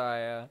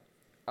Isaiah.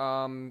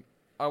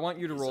 I want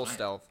you to roll Isaiah?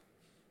 stealth.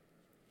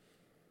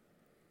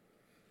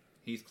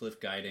 Heathcliff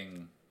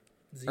guiding.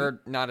 Z?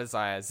 Or not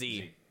Isaiah,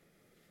 Z. Z.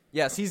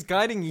 Yes, he's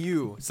guiding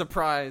you.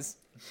 Surprise.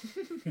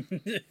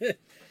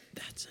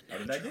 That's How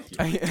did I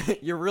get you?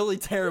 You're really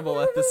terrible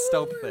at this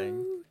stealth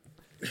thing.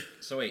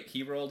 So wait,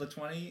 he rolled a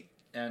 20,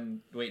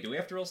 and wait, do we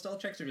have to roll stealth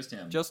checks or just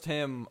him? Just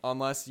him,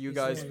 unless you He's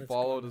the guys one that's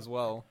followed going as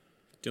well.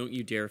 Don't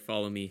you dare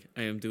follow me.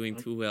 I am doing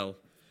too well.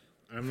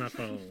 I'm not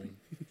following.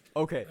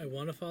 Okay. I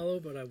want to follow,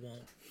 but I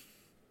won't.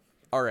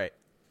 All right.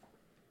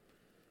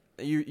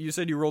 You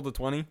said you rolled a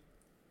 20?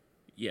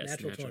 Yes,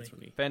 Natural natural 20.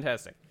 20.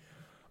 Fantastic.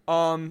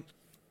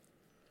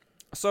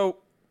 So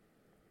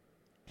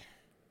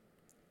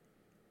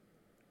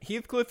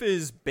Heathcliff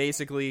is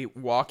basically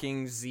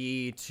walking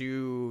Z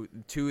to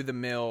the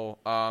mill.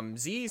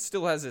 Z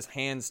still has his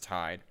hands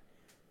tied.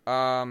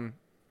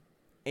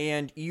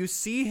 And you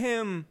see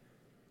him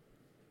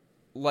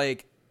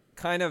like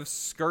kind of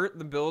skirt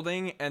the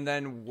building and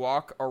then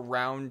walk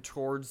around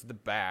towards the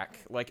back,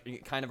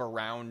 like kind of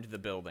around the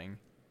building.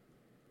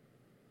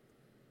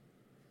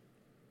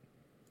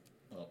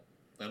 Well,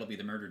 that'll be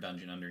the murder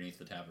dungeon underneath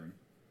the tavern.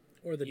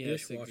 Or the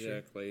Yes, dishwasher.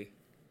 exactly.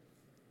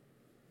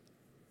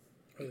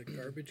 Or the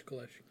garbage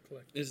collection.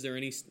 Is there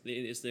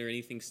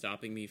anything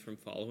stopping me from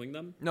following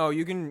them? No,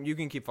 you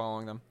can keep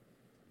following them.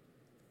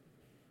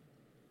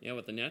 Yeah,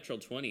 with the natural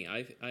 20,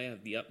 I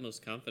have the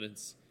utmost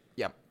confidence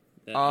Yep.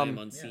 that I'm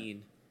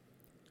unseen.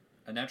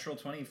 A natural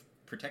 20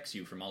 protects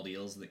you from all the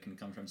ills that can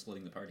come from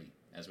splitting the party,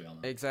 as we all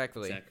know.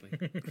 Exactly.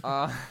 Exactly.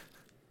 Uh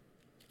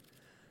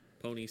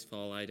Ponies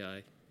fall, I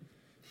die.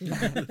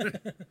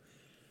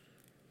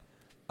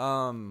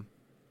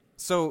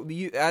 So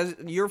as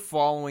you're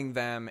following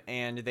them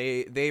and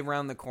they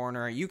round the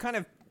corner, you kind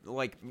of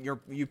like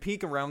you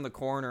peek around the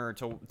corner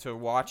to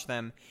watch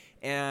them,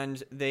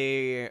 and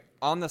they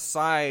on the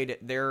side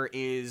there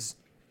is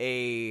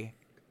a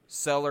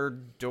cellar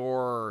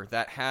door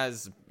that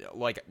has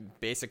like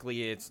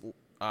basically it's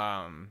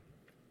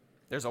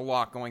there's a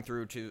lock going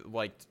through to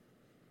like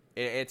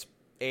it's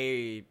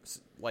a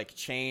like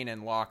chain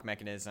and lock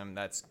mechanism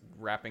that's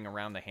wrapping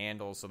around the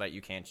handle so that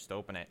you can't just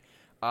open it.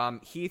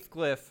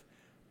 Heathcliff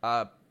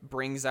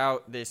brings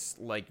out this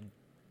like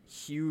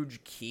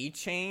huge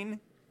keychain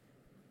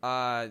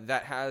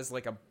that has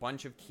like a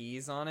bunch of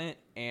keys on it,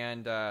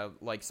 and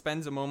like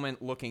spends a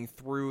moment looking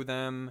through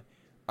them,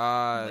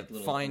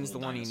 finds the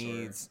one he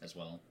needs as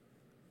well,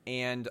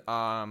 and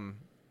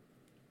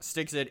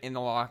sticks it in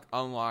the lock,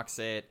 unlocks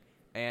it,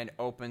 and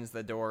opens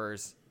the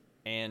doors,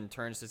 and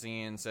turns to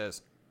Z and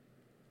says,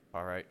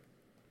 "All right,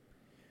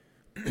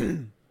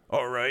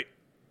 all right,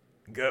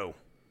 go."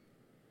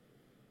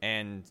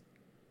 And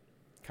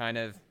kind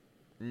of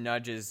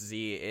nudges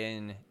Z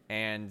in,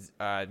 and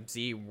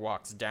Z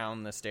walks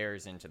down the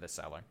stairs into the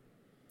cellar,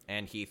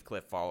 and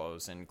Heathcliff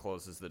follows and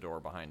closes the door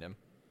behind him.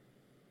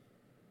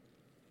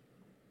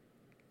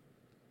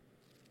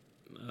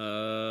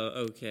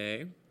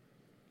 Okay.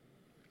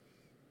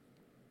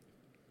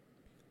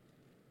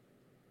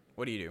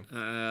 What do you do?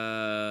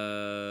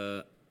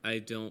 I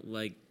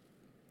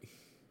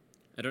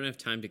don't have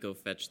time to go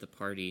fetch the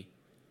party,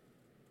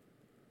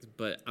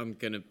 but I'm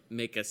gonna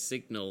make a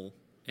signal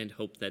and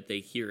hope that they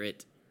hear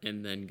it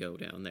and then go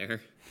down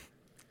there.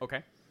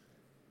 Okay.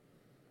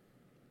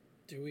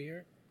 Do we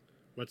hear?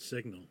 What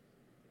signal?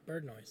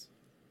 Bird noise.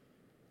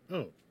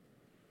 Oh,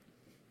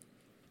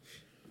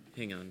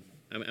 Hang on.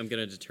 I'm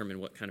gonna determine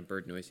what kind of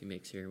bird noise he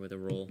makes here with a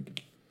roll.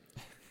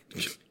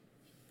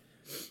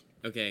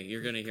 Okay,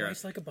 you're gonna hear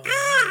Twice it like a bomb.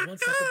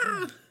 Once like a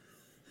bomb.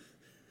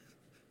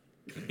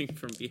 coming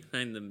from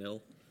behind the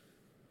mill.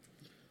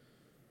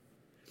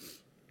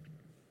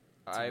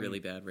 It's a really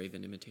bad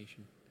Raven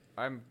imitation.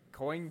 I'm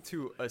going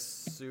to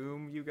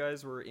assume you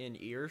guys were in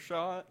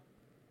earshot.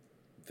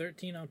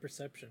 13 on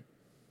perception.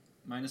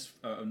 minus.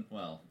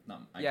 Well,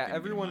 not. I Yeah, didn't get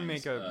everyone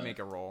minus, make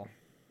a roll.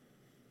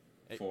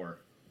 4.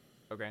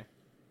 Okay.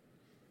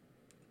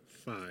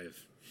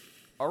 5.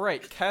 All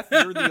right, Keth,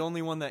 you're the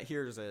only one that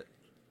hears it.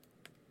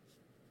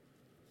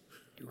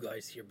 You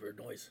guys hear bird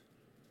noise?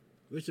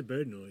 Where's the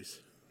bird noise?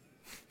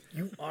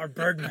 You are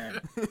Birdman.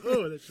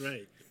 Oh, that's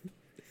right.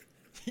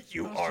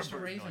 You Oh, it's just a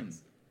raven.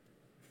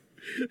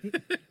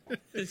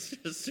 It's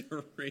just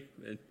a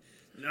Raven.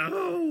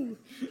 No.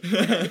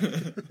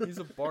 He's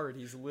a bard.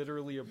 He's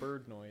literally a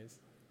bird noise.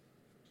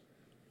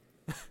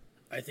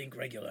 I think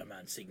regular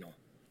man signal.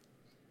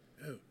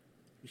 Oh,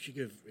 we should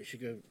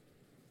go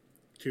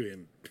to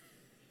him.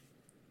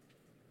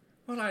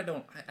 Well, I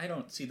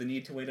don't see the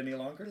need to wait any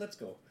longer. Let's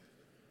go.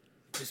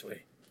 This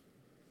way.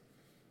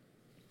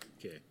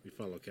 Okay, we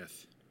follow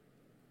Keth.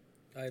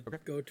 I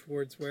go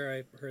towards where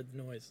I heard the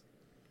noise.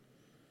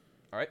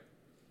 All right.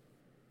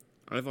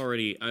 I've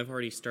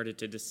already started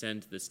to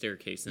descend the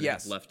staircase and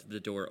Yes. have left the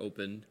door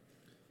open.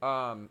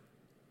 So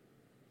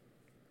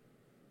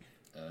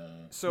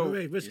Oh,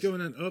 wait, what's going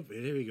on? Oh,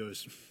 there he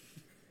goes.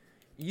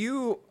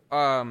 you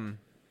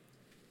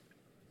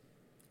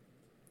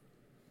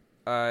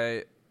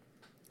You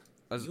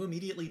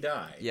immediately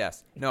die.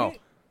 yes. No.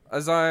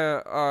 As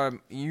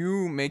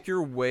you make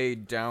your way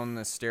down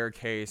the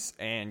staircase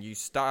and you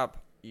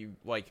stop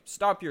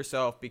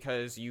yourself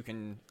because you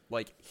can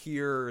like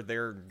hear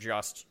they're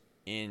just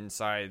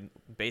inside,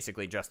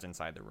 basically just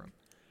inside the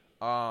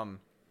room.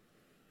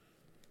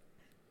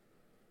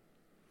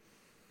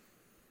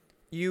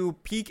 You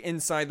peek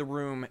inside the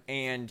room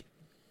and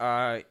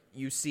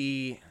you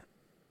see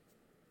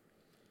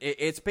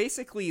it's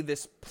basically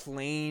this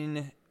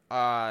plain.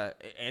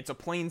 It's a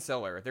plain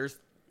cellar. There's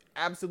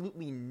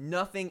absolutely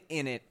nothing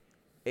in it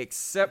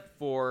except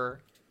for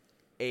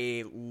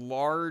a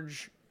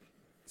large,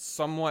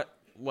 somewhat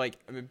like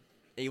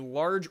a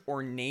large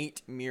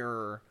ornate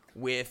mirror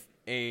with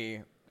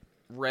a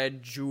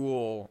red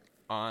jewel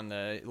on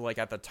the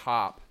at the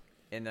top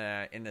in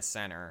the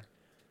center.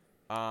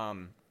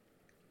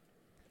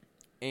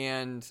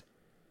 And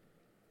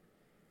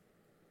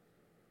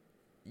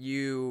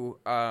you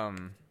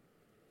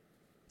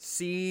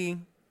see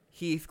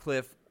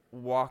Heathcliff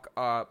walk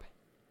up,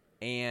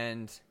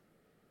 and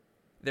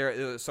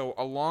there so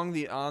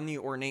along on the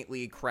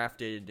ornately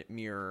crafted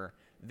mirror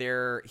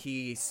there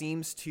he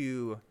seems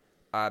to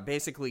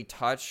basically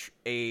touch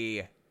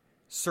a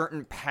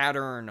certain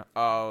pattern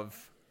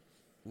of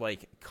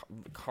like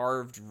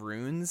carved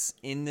runes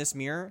in this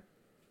mirror,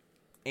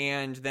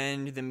 and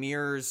then the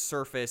mirror's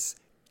surface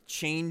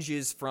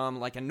changes from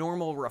like a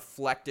normal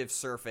reflective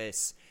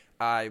surface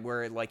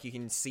where like you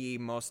can see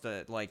most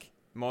of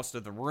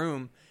the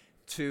room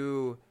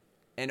to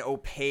an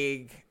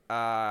opaque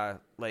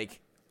like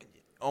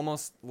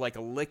almost like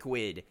a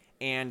liquid,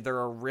 and there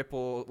are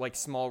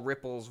small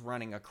ripples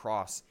running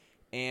across,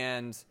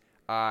 and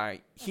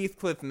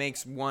Heathcliff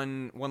makes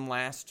one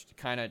last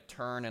kind of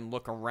turn and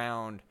look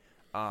around,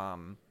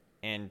 and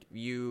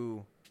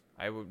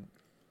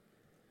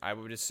I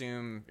would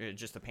assume,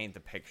 just to paint the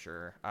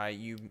picture,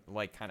 you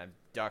like kind of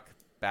duck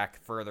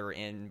back further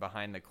in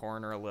behind the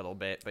corner a little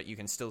bit, but you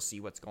can still see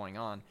what's going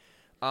on.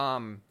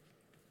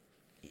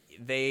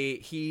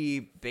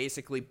 He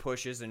basically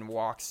pushes and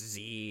walks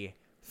Z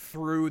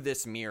through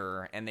this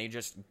mirror, and they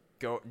just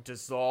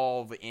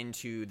dissolve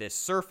into this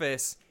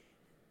surface,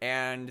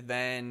 and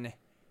then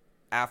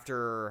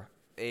after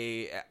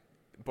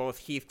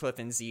both Heathcliff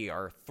and Z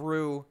are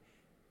through,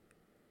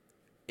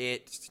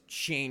 it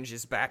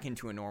changes back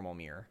into a normal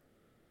mirror.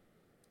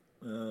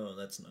 Oh,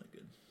 that's not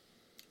good.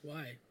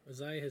 Why?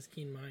 Isaiah has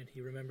keen mind.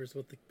 He remembers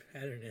what the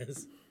pattern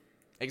is.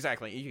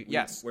 Exactly.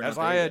 Yes. We're not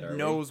there Isaiah yet, are we?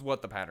 knows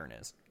what the pattern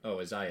is. Oh,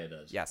 Isaiah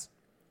does. Yes.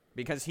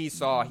 Because he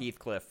saw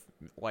Heathcliff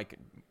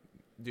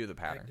do the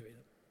pattern. Activate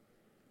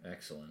it.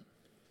 Excellent.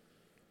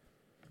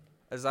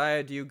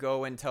 Isaiah, do you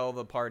go and tell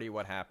the party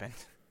what happened?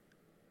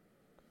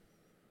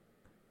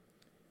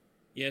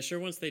 Yeah, sure.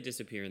 Once they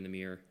disappear in the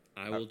mirror,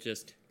 I will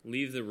just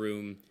leave the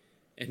room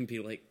and be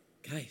like,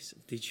 guys,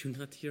 did you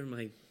not hear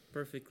my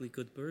perfectly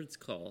good bird's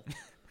call?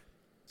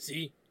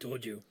 See?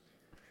 Told you.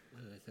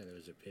 Oh, I thought it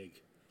was a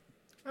pig.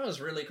 That was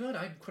really good.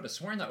 I could have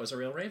sworn that was a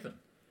real raven.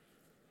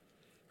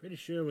 Pretty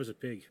sure it was a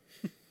pig.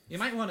 You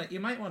might want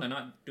to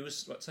not do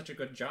such a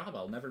good job.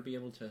 I'll never be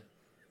able to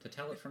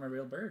tell it from a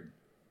real bird.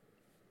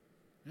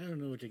 I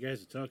don't know what you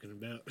guys are talking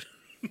about.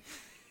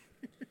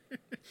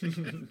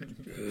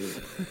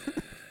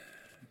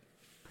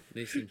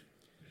 Listen,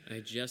 I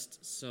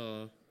just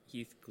saw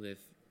Heathcliff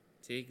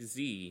take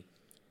Z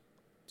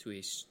to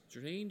a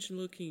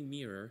strange-looking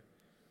mirror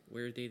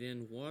where they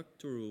then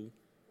walked through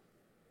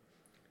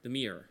the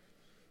mirror.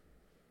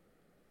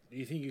 Do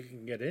you think you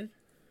can get in?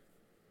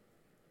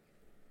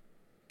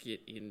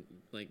 Get in,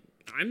 like,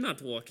 I'm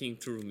not walking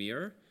through a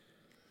mirror.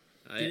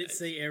 Did it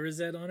say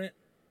Erizet on it?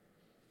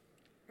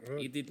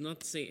 It did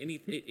not say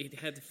any. It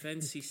had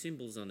fancy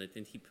symbols on it,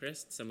 and he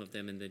pressed some of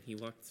them, and then he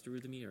walked through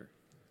the mirror.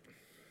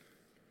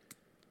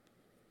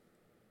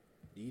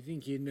 Do you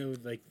think you know,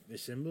 like, the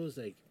symbols,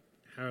 like,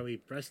 how he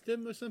pressed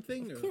them or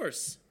something? Of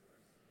course.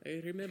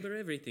 I remember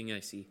everything I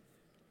see.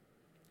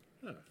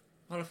 Oh,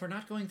 Well, if we're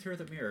not going through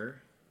the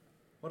mirror,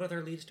 what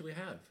other leads do we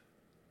have?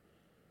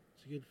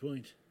 that's a good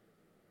point.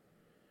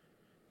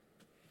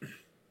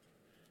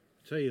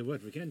 Tell you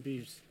what, we can't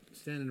be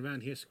standing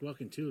around here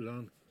squawking too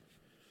long.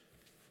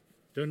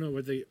 Don't know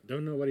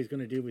what he's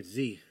gonna do with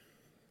Z.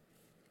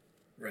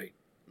 Right.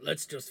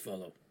 Let's just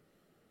follow.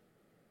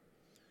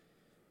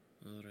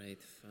 All right,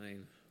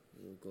 fine.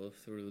 We'll go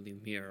through the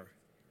mirror.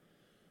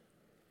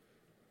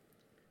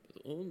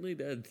 But only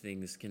bad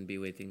things can be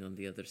waiting on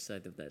the other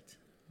side of that.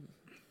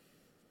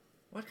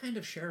 What kind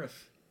of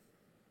sheriff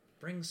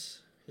brings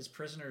his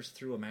prisoners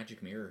through a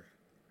magic mirror?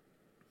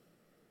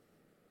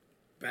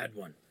 Bad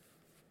one.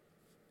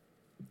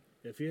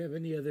 If you have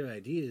any other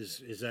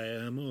ideas,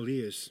 I'm all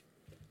ears.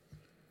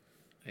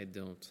 I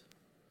don't.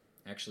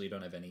 Actually, you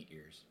don't have any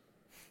ears.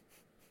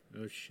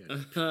 Oh, shit.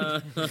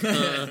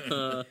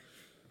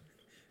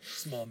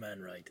 Small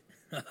man right.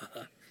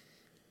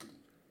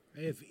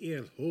 I have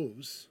ear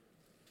holes.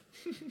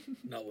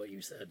 Not what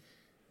you said.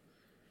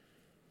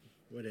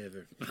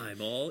 Whatever. I'm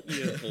all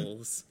ear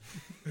holes.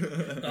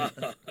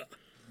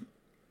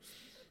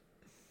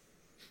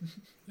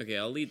 Okay,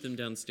 I'll lead them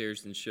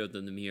downstairs and show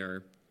them the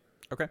mirror.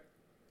 Okay.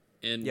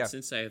 And Yeah.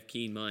 since I have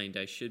keen mind,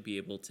 I should be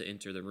able to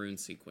enter the rune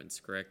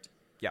sequence, correct?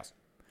 Yes.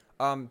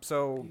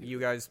 So you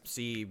guys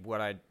see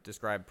what I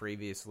described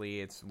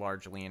previously. It's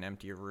largely an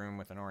empty room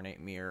with an ornate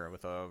mirror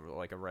with a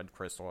red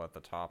crystal at the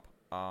top.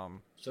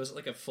 So is it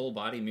like a full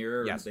body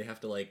mirror? Yes. Or do they have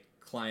to like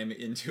climb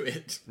into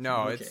it?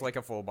 No, Okay. it's like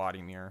a full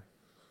body mirror.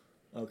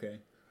 Okay.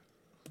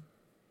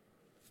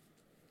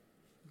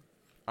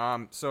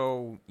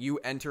 So you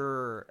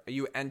enter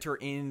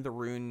in the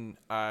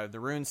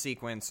rune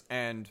sequence,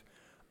 and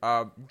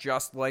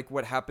just like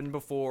what happened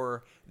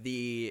before,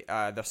 the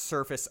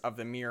surface of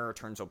the mirror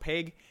turns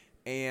opaque,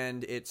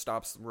 and it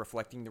stops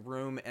reflecting the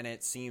room, and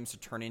it seems to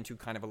turn into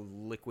kind of a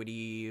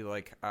liquidy,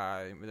 like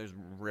there's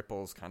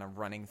ripples kind of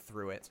running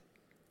through it.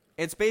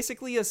 It's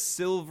basically a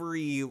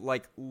silvery,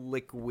 like,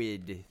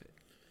 liquid.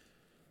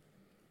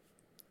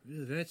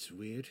 Ew, that's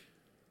weird.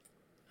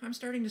 I'm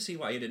starting to see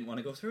why you didn't want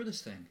to go through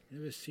this thing.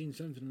 Never seen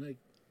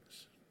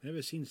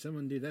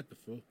someone do that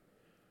before.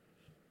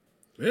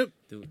 Yep,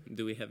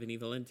 Do we have any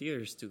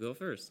volunteers to go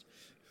first?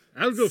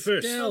 I'll go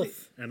first.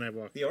 Stealth. And I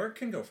walk. The orc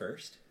can go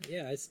first.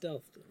 Yeah, I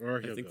stealthed. Or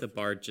I he'll think go the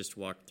bard just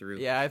walked through.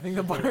 Yeah, I think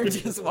the bard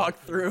just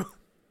walked through.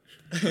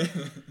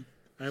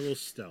 I will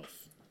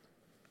stealth.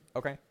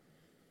 Okay.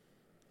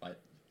 What?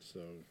 So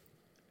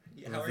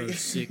How are you?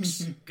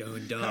 6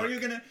 going dark.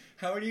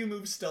 How do you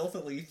move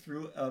stealthily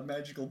through a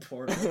magical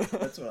portal?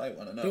 That's what I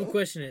want to know. Don't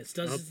question it. It's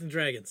Dungeons and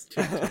Dragons.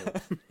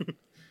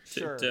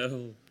 Sure.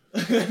 Tiptoe.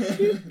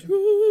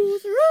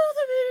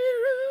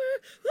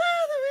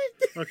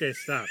 okay,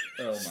 stop.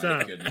 Oh my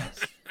Stop. goodness.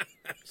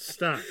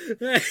 Stop.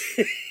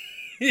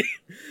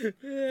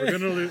 We're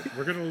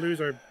gonna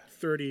lose our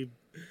 30,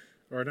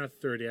 or not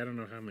 30. I don't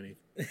know how many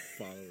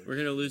followers. We're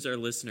gonna lose our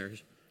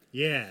listeners.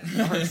 Yeah,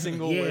 Our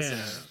single Yeah.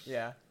 listener.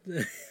 Yeah.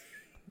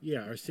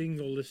 yeah, our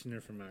single listener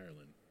from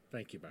Ireland.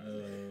 Thank you, by the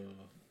way.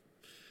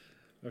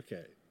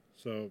 Okay,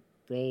 so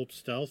roll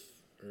stealth,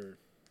 or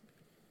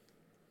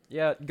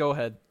Yeah, go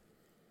ahead.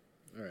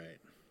 all right.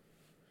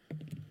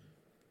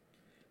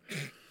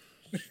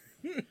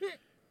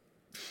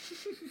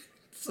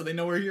 So they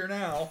know we're here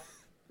now.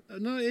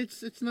 No,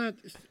 it's not.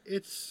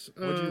 It's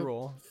What'd you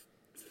roll?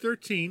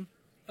 13.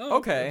 Oh,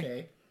 Okay.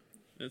 Okay.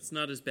 It's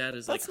not as bad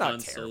as That's like not Han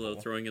Solo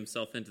terrible. throwing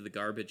himself into the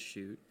garbage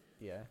chute.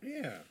 Yeah.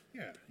 Yeah.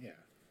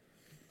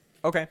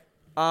 Okay.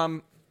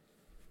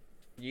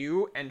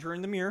 You enter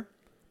in the mirror.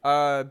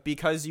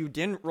 Because you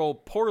didn't roll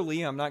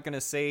poorly, I'm not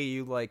gonna say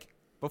you like.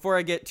 Before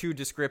I get too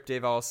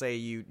descriptive, I'll say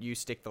you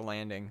stick the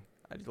landing.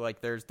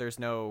 Like there's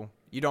no,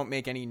 you don't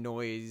make any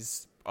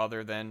noise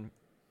other than.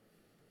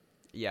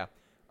 Yeah.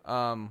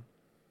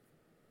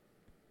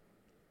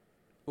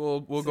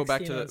 We'll go back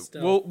 16 to on the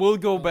stealth. we'll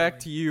go back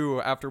Following. to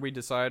you after we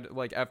decide,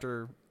 like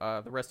after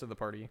the rest of the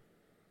party.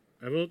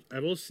 I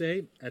will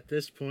say at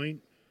this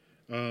point,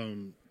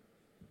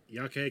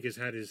 Yakeg has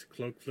had his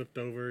cloak flipped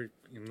over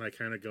and like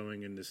kind of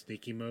going into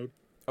sneaky mode.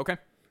 Okay.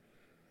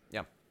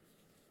 Yeah.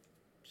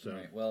 So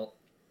Alright, well,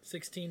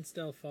 16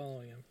 stealth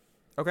following him.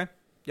 Okay.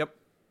 Yep.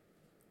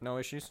 No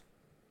issues.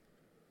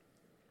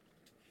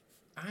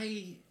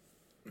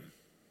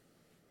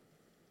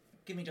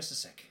 give me just a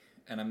sec.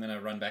 And I'm going to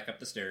run back up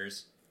the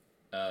stairs,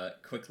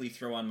 quickly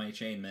throw on my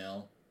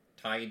chainmail,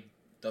 tie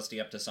Dusty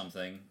up to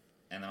something,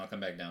 and then I'll come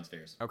back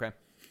downstairs. Okay.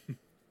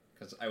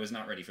 Because I was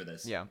not ready for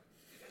this. Yeah.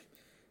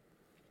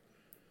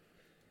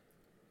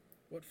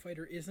 What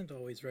fighter isn't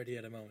always ready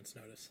at a moment's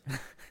notice?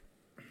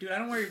 Dude, I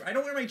don't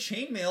wear my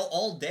chainmail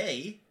all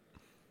day.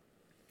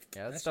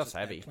 Yeah, that That's stuff's just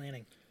bad heavy.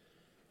 planning.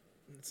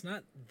 It's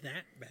not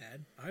that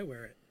bad. I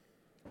wear it.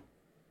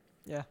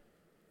 Yeah.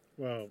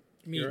 well,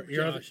 Me, your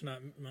Josh,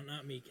 not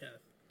me, Kev.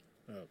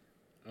 oh,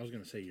 I was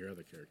gonna say your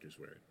other characters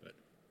wear it, but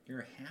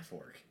You're a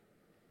half-orc.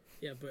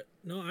 Yeah, but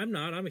no, I'm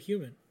not. I'm a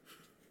human.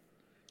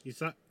 you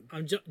thought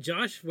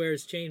Josh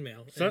wears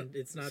chainmail, So- and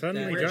it's not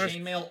suddenly that. Wear Josh-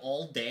 chainmail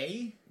all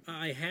day?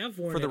 I have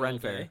worn For the it Ren all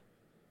Fair. day.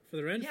 For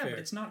the Ren Yeah, Fair. but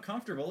it's not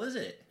comfortable, is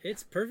it?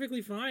 It's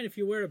perfectly fine if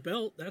you wear a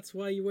belt. That's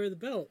why you wear the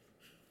belt.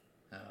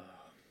 Oh.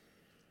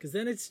 Because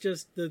then it's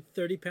just the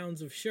 30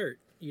 pounds of shirt.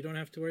 You don't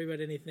have to worry about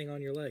anything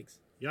on your legs.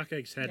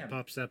 Yakeg's head Yeah.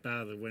 pops up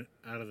out of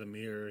the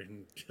mirror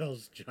and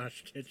tells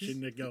Josh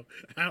Kitchen to go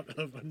out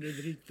of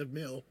underneath the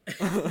mill.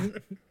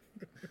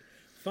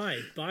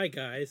 Fine. Bye,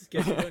 guys.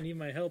 Guess you don't need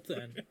my help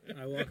then.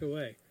 I walk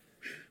away.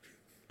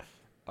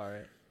 All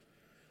right.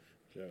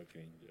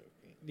 Joking.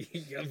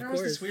 Of There was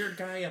course. this weird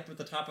guy up at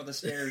the top of the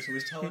stairs who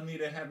was telling me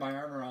to have my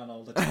armor on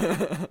all the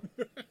time.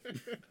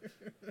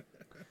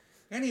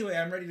 Anyway,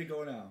 I'm ready to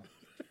go now.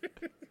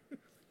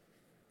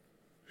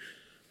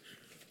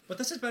 But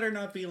this had better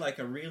not be like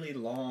a really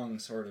long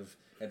sort of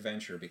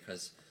adventure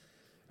because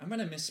I'm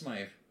gonna miss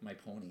my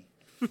pony.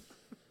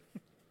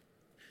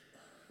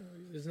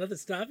 There's nothing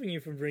stopping you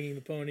from bringing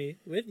the pony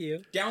with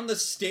you. Down the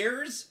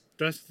stairs?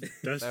 Dusty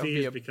be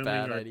is a becoming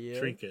bad our idea.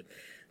 trinket.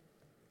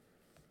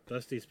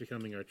 Dusty's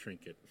becoming our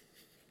trinket.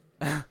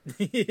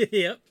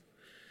 Yep.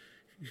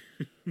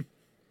 It's not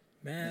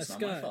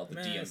Mascot. my fault. The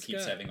DM keeps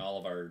mascot. having all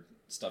of our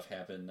stuff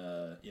happen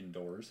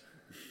indoors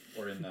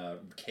or in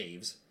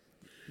caves.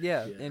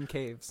 Yeah, Yeah. in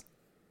caves.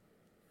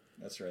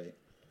 That's right.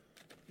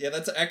 Yeah,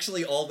 that's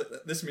actually all.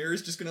 This mirror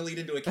is just going to lead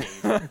into a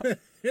cave.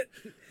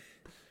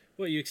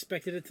 What, you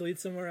expected it to lead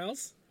somewhere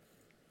else?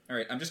 All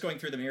right, I'm just going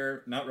through the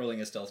mirror, not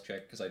rolling a stealth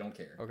check because I don't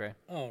care. Okay.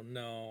 Oh,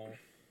 no.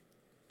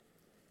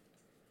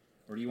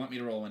 Or do you want me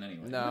to roll one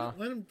anyway? No,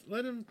 Let him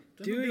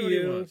Do do what he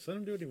you? wants. Let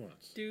him do what he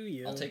wants. Do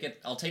you? I'll take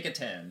it. I'll take a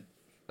 10.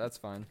 that's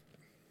fine.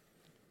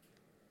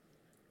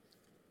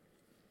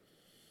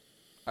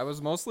 I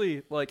was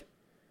mostly like,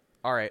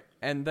 all right,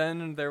 and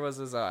then there was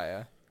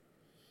Isaiah.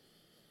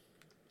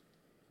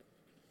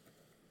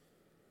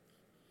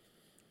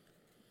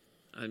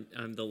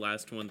 I'm the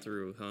last one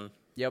through, huh?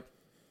 Yep.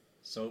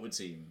 So it would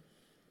seem.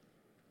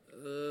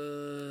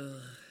 Uh,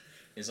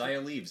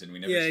 Isaiah leaves and we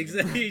never Yeah, see him.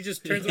 exactly. He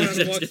just turns around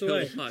and walks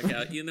away. Walk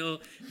out. You know,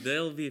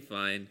 they'll be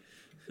fine.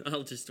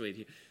 I'll just wait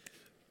here.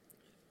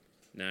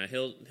 Nah,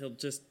 he'll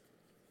just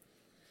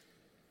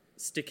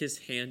stick his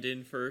hand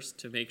in first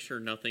to make sure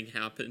nothing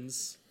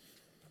happens.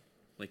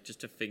 Like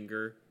just a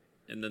finger,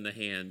 and then the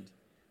hand,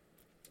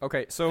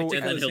 Okay, so and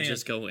then his he'll hand.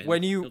 just go in.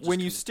 when He'll you just when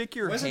go you in. stick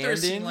your Wasn't there a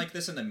hand scene in, like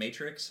this in The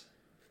Matrix?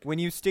 when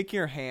you stick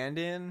your hand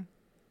in,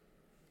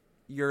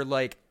 you're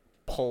like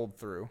pulled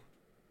through.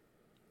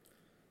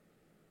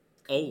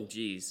 Oh,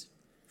 jeez.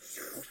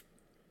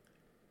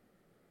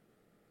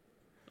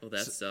 Oh,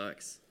 that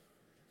sucks.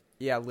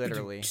 Yeah,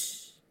 literally.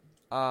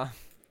 Uh,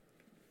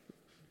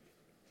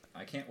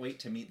 I can't wait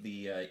to meet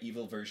the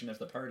evil version of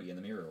the party in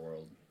the mirror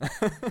world.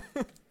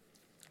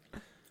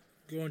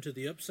 Going to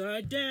the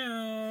upside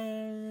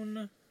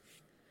down.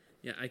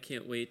 Yeah, I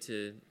can't wait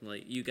to,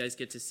 like, you guys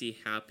get to see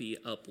happy,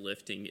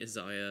 uplifting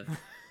Isaiah.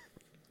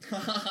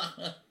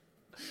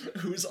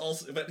 Who's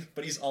also,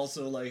 but he's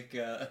also like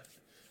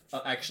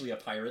actually a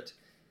pirate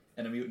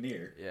and a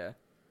mutineer. yeah.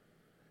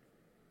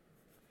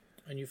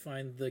 And you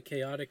find the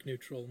chaotic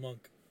neutral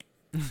monk.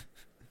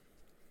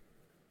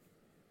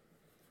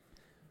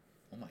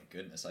 Oh my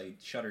goodness, I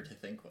shudder to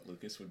think what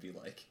Lucas would be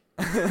like.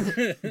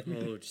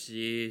 Oh,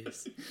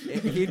 jeez.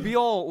 He'd be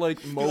all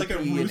like Be like a mopey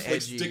and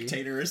ruthless edgy.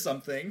 dictator or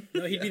something.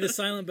 No, he'd be the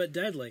silent but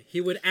deadly.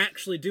 He would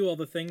actually do all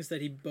the things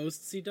that he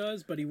boasts he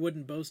does, but he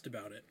wouldn't boast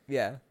about it.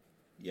 Yeah.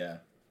 Yeah.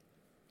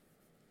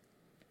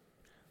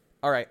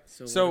 All right.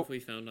 So, So what have we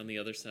found on the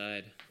other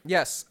side?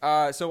 yes.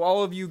 So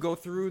all of you go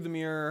through the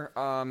mirror.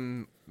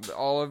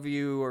 All of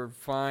you are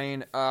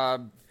fine.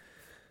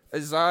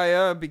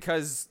 Isaiah,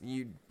 because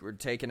you were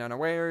taken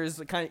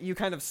unawares, you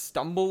kind of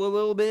stumble a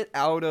little bit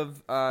out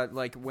of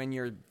like when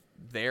you're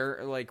there,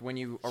 like when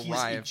you He's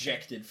arrive.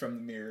 ejected from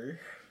the mirror.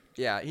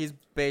 Yeah, he's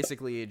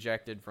basically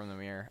ejected from the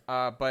mirror.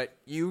 But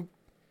you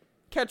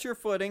catch your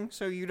footing,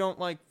 so you don't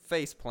like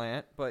face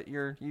plant, but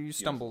you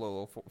stumble a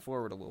little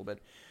forward a little bit,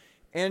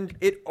 and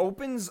it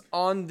opens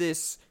on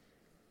this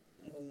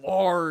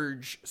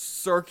large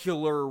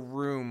circular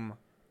room,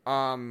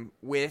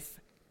 with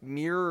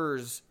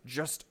mirrors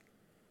just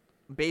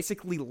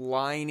basically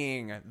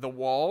lining the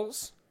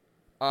walls.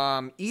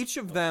 Each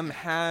of them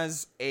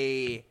has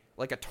a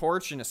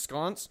torch and a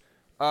sconce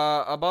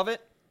above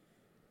it.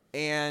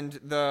 And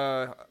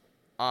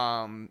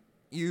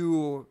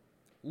you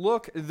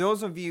look,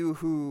 those of you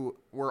who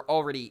were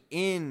already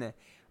in,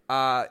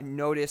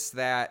 notice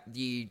that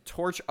the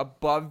torch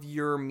above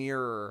your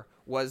mirror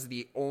was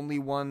the only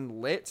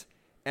one lit.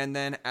 And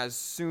then as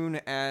soon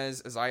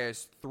as Isaiah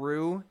is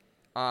through,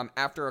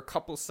 after a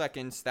couple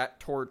seconds, that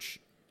torch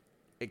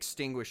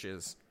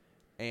extinguishes.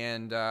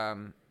 And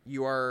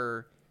you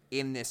are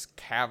in this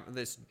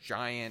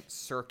giant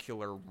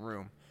circular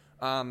room.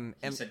 He And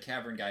said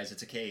cavern, guys,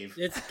 it's a cave.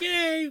 It's a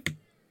cave!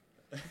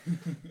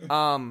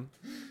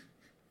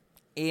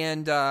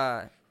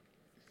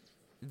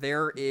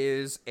 there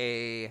is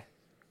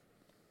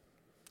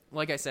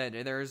like I said,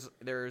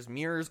 there's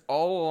mirrors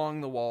all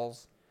along the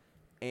walls,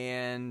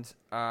 and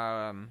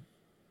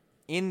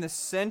in the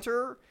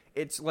center,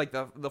 it's like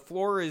the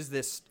floor is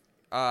this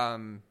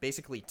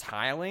basically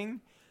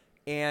tiling,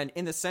 and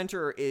in the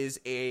center is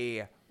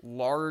a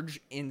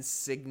large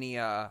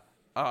insignia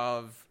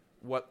of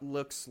what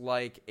looks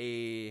like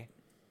a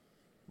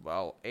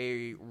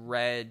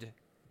red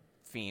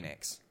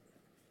phoenix.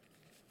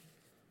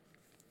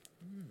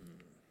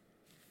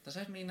 Does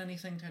that mean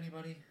anything to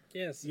anybody?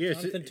 Yes, Yes,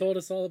 Jonathan told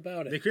us all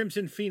about The it.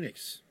 Crimson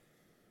Phoenix.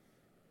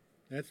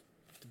 That's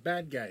the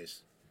bad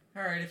guys.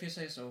 Alright, if you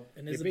say so.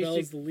 And They Isabel's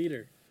basic- the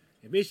leader.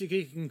 It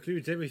basically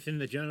concludes everything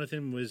that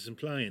Jonathan was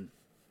implying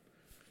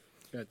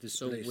about this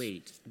So place.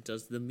 wait,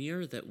 does the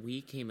mirror that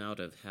we came out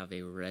of have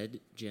a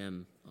red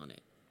gem on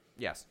it?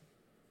 Yes.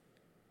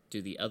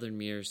 Do the other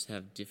mirrors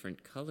have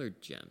different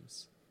colored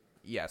gems?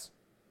 Yes.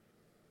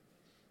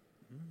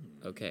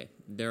 Okay,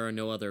 there are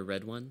no other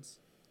red ones?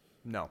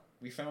 No.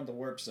 We found the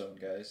warp zone,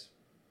 guys.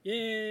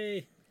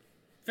 Yay!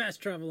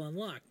 Fast travel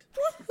unlocked.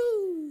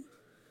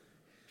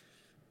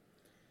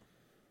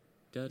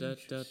 Da, da,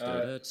 da,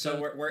 da, da, So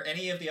da. were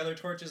any of the other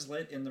torches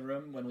lit in the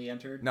room when we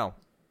entered? No.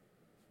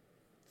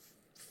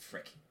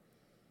 Frick.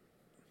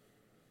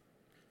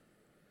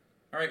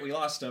 Alright, we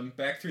lost him.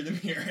 Back through the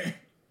mirror.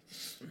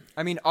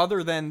 I mean,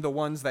 other than the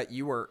ones that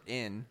you were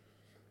in.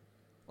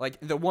 Like,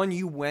 the one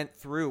you went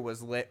through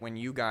was lit when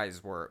you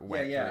guys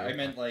went yeah, through. I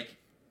meant, like,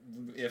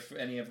 if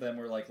any of them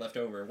were, like, left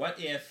over. What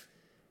if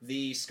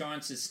the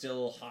sconce is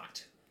still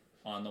hot?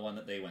 on the one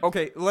that they went.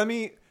 Okay, let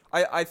me.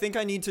 I think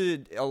I need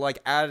to like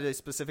add a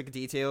specific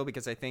detail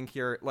because I think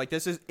you're like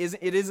this it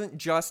isn't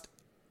just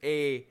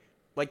a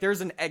like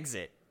there's an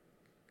exit.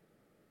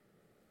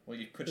 Well,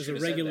 you could There's should a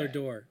have said regular that.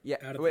 door. Yeah,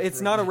 out of it's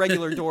the not a room.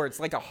 regular door. It's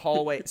like a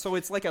hallway. So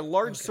it's like a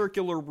large Okay.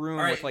 circular room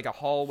All right. with like a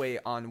hallway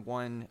on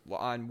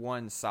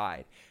one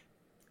side.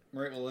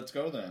 All right, well, let's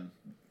go then.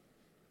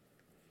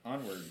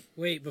 Onward.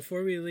 Wait,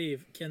 before we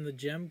leave, can the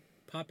gem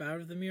pop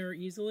out of the mirror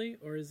easily,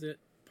 or is it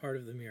part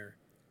of the mirror?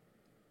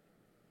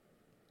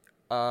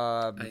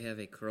 I have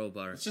a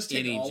crowbar. Let's just take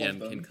Any all of gem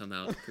them. can come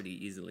out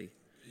pretty easily.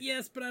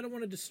 Yes, but I don't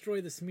want to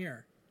destroy this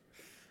mirror.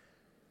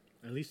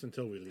 At least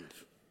until we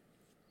leave.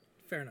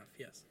 Fair enough.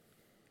 Yes.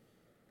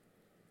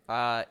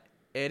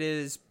 It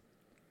is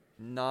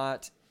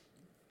not.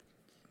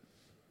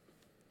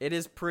 It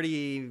is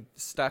pretty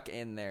stuck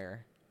in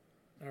there.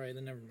 All right,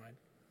 then never mind.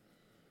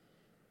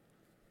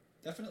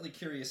 Definitely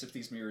curious if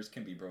these mirrors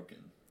can be broken.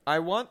 I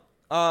want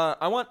I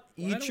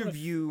each don't of wanna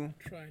you.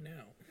 Try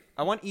now.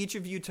 I want each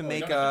of you to Oh, you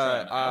make don't have to try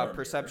an a hour mirror.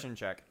 perception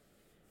check.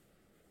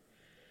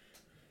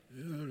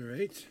 All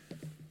right.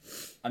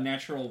 A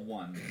natural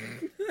 1.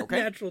 Okay.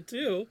 Natural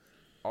 2.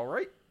 All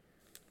right.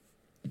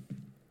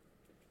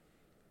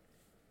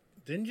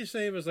 Didn't you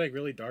say it was like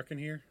really dark in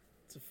here?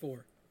 It's a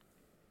 4.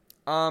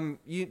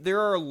 There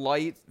are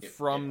light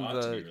from it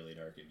ought to be the really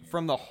dark in here.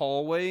 from the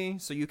hallway,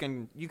 so you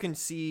can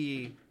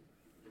see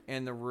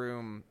in the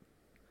room.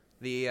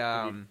 The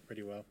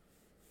Pretty well.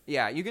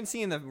 yeah, you can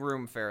see in the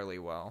room fairly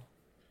well.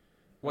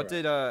 What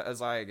Alright. did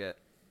Isaiah get?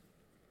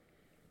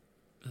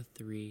 A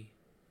 3.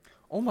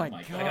 Oh my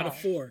my god! I got a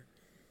 4.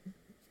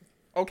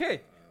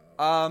 Okay.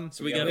 So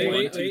we Yeah, got wait, 1,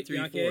 wait, 2, wait, 3,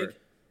 Yak 4. egg.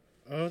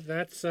 Oh,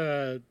 that's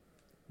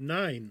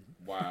 9.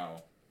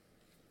 Wow.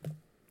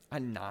 A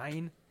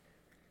 9.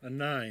 A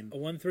 9. A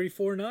 1, 3,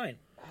 4, 9.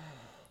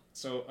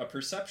 So a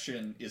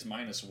perception is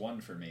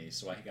 -1 for me,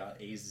 so I got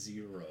a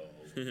 0.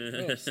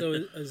 Oh, so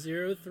a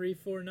 0, 3,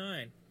 4,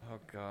 9. Oh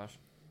gosh.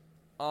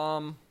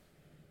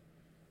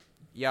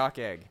 Yak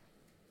egg.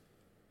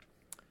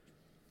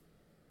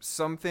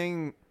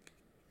 Something.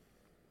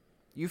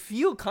 You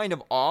feel kind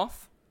of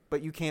off,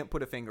 but you can't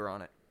put a finger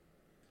on it.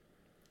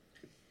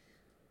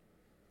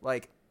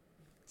 Like,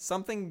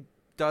 something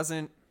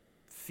doesn't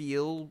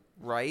feel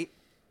right,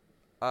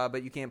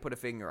 but you can't put a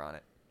finger on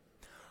it.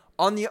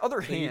 On the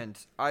other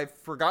hand, I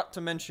forgot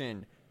to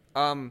mention,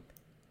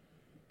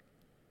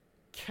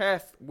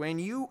 Keth, when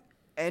you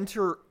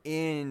enter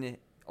in,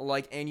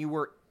 like, and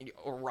you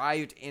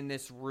arrived in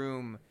this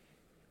room,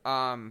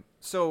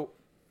 so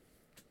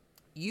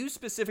you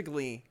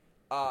specifically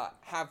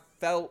have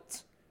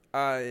felt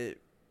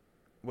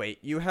wait,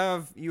 you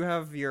have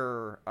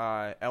your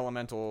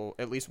elemental,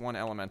 at least one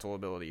elemental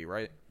ability,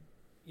 right?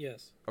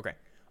 Yes. Okay.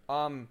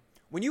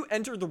 When you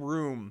entered the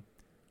room,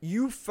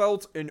 you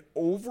felt an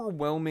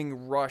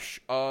overwhelming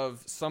rush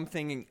of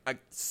something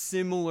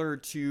similar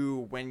to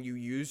when you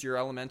use your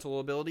elemental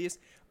abilities,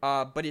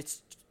 but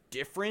it's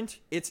different.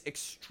 It's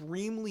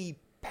extremely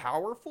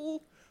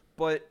powerful,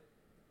 but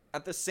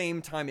at the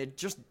same time, it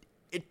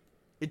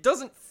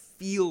doesn't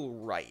feel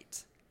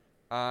right.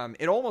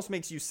 It almost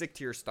makes you sick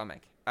to your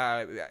stomach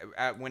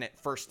when it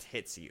first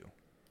hits you.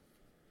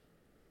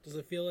 Does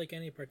it feel like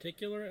any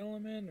particular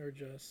element or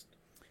just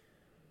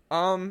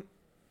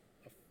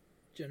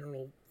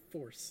general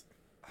force?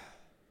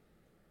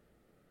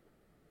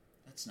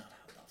 That's not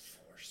how the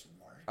force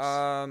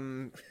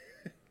works.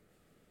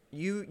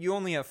 You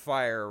only have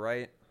fire,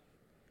 right?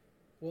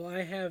 Well,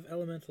 I have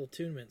elemental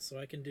attunement, so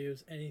I can do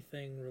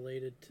anything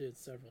related to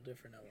several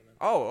different elements.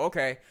 Oh,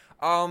 okay.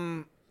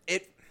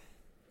 It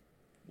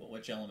Well,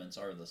 which elements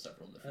are the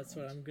several different That's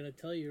what ones? I'm going to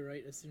tell you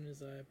right as soon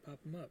as I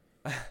pop them up.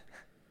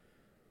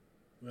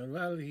 Well,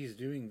 while he's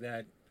doing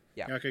that,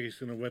 Yeah. Yakek is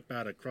going to whip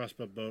out a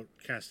crossbow bolt,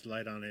 cast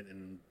light on it,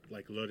 and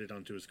like load it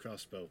onto his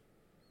crossbow.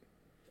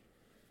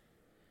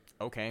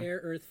 okay. Air,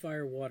 earth,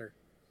 fire, water.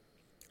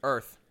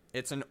 Earth.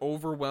 It's an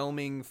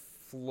overwhelming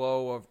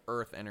flow of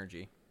earth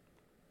energy.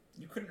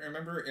 You couldn't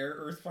remember air,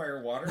 earth,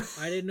 fire, water?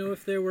 I didn't know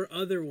if there were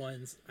other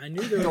ones. I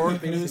knew there were the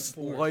Darkness, basic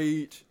four.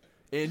 light,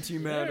 I don't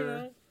antimatter,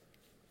 know.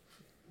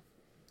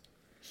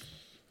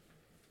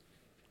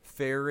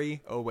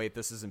 fairy. Oh wait,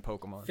 this isn't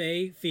Pokemon.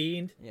 Fey,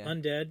 fiend, Yeah.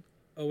 undead.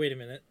 Oh, wait a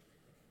minute.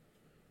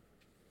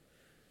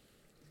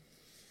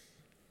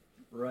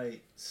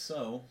 Right.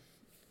 So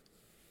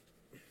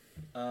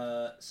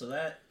that's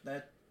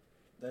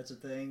a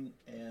thing,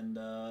 and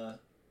we'll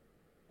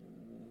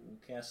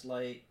cast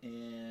light,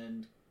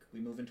 and we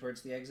moving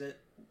towards the exit.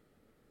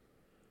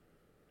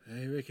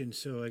 I reckon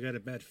so. I got a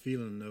bad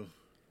feeling, though.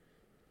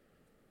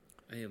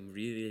 I am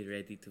really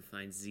ready to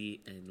find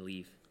Z and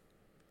leave.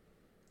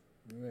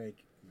 Right,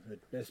 but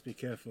best be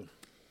careful.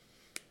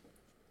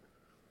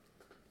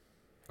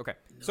 Okay,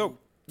 so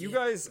you Yeah,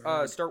 guys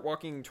bird. start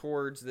walking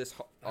towards this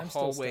I'm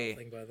hallway.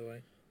 still stealthing, by the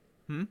way.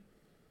 Hmm?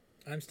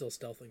 I'm still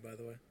stealthing, by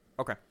the way.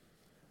 Okay.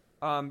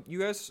 You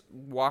guys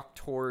walk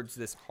towards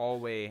this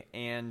hallway,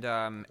 and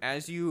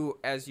as you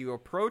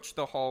approach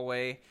the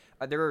hallway,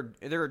 there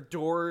are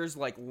doors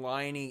like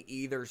lining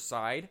either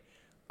side,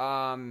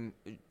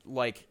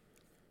 like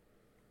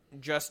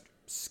just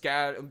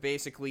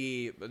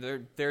basically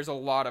there's a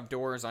lot of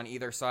doors on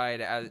either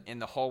side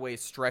and the hallway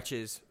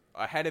stretches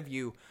ahead of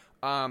you.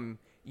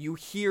 You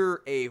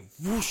hear a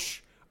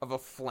whoosh of a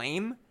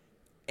flame,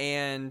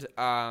 and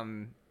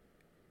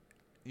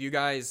you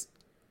guys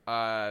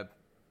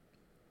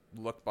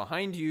look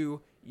behind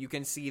you. You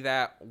can see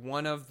that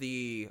one of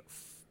the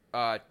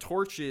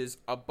torches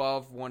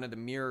above one of the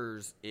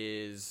mirrors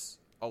is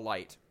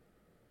alight.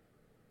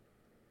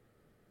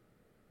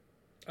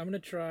 I'm gonna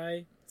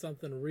try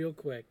something real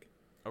quick.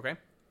 Okay.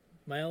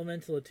 My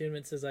elemental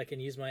attunement says I can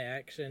use my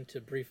action to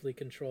briefly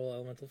control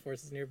elemental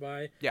forces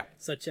nearby. Yeah.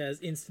 Such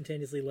as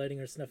instantaneously lighting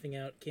or snuffing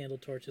out candle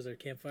torches or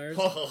campfires.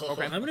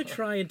 Okay. I'm gonna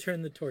try and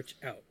turn the torch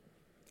out.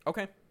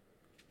 Okay.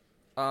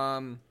 It's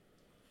a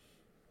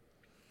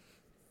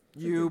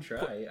You good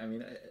try. I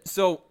mean,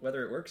 so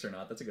whether it works or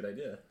not, that's a good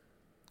idea.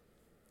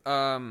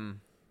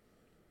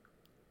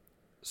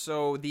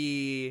 So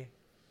the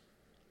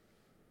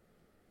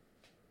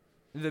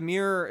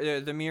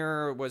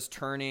mirror was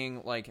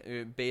turning, like,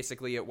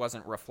 basically it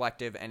wasn't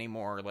reflective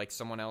anymore, like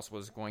someone else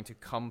was going to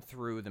come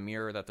through the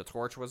mirror that the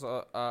torch was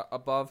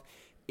above.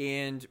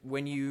 And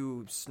when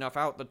you snuff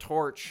out the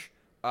torch,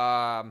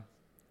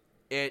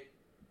 it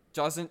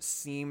doesn't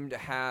seem to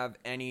have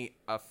any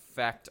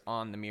effect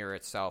on the mirror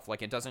itself.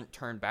 Like, it doesn't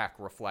turn back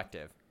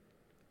reflective.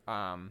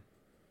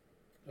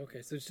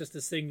 Okay, so it's just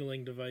a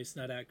signaling device,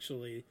 not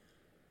actually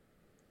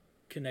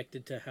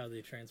connected to how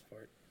they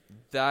transport.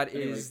 That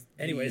is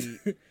Anyways.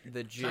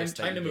 the gist.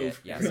 Time that to you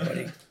move. get.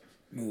 Yes.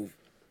 Move.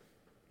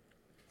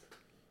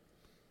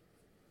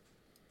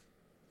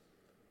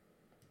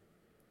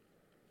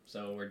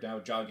 So we're now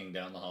jogging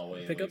down the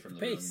hallway Pick away up from the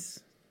the pace.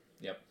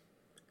 room.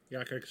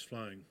 Yep. Yakek's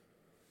flying.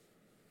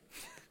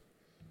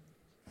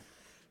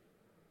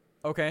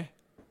 Okay.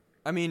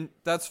 I mean,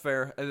 that's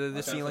fair. The Watch out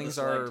for ceilings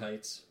the are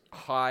stalactites.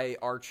 high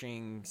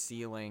arching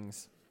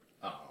ceilings.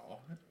 Oh.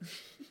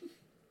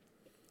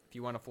 If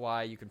you want to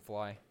fly, you can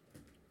fly.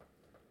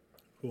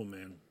 Cool,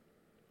 man.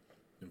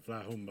 And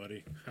fly home,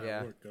 buddy. I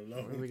Yeah. work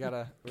alone. We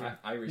gotta.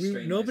 I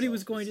restrained Nobody myself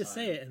was going to this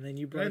say time. it, and then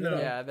you brought I it know.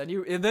 up.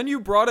 Yeah. Then you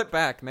brought it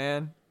back,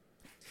 man.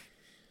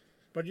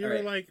 But you All were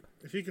right. like,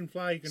 if he can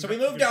fly, he can. So we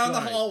you moved can down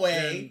the fly.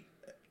 hallway.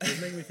 And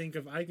it made me think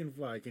of I can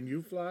fly. Can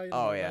you fly? And Oh,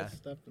 all that yeah.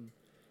 Stuff and,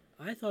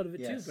 I thought of it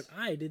Yes. too, but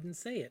I didn't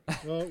say it.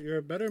 well, you're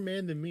a better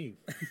man than me.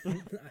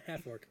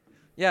 Half orc.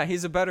 Yeah,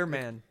 he's a better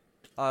man.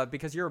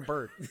 Because you're a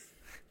bird.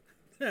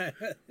 That's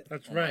Oh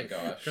my right.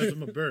 gosh. Because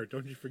I'm a bird.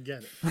 Don't you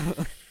forget it.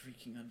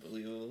 Freaking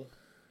unbelievable.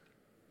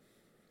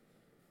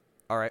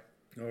 All right.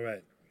 All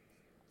right.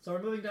 So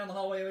we're moving down the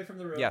hallway away from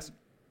the room. Yes.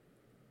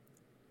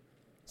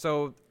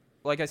 So,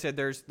 like I said,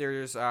 there's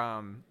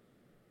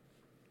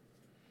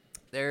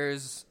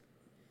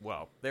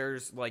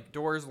like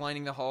doors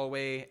lining the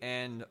hallway,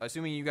 and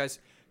assuming you guys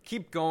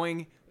keep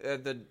going,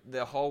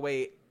 the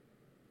hallway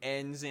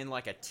ends in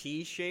like a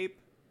T shape,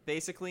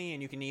 basically,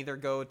 and you can either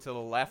go to the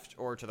left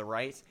or to the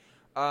right.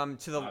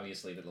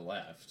 Obviously to the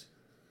left.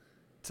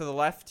 To the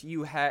left,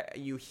 you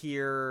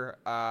hear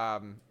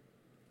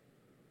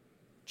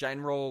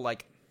general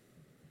like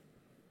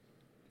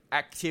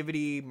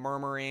activity,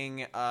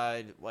 murmuring,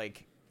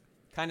 like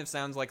kind of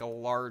sounds like a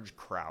large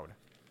crowd.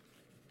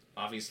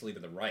 Obviously to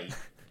the right.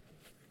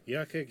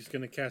 Yakek is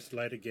going to cast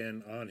light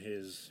again on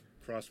his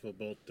crossbow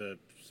bolt to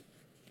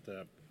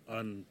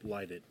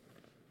unlight it.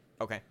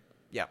 Okay.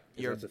 Yeah.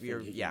 'Cause that's a thing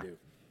he can yeah. do.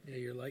 Yeah,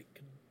 your light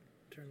can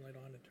turn light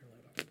on and turn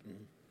light off.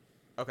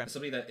 Okay.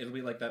 It'll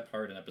be like that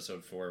part in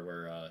episode 4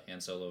 where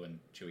Han Solo and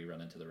Chewie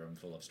run into the room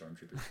full of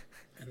stormtroopers.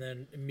 And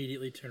then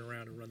immediately turn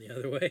around and run the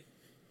other way.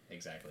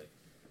 Exactly.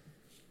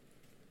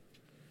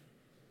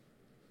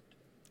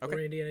 Okay. Or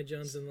Indiana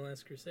Jones in The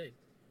Last Crusade.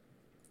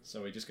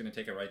 So we're just gonna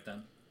take a right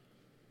then?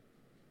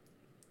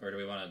 Or do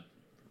we wanna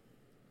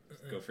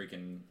go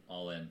freaking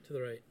all in? To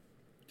the right.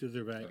 To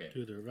the right. Okay.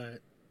 To the right.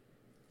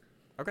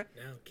 Okay.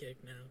 Now kick,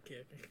 now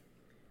kick.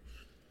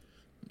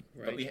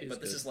 But, Right,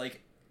 but this is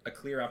like a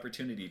clear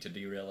opportunity to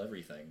derail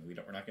everything.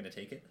 We're not gonna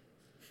take it?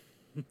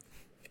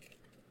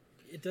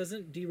 It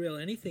doesn't derail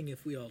anything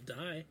if we all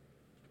die.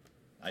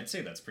 I'd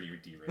say that's pretty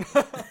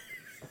derailed.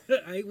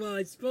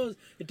 I suppose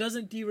it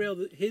doesn't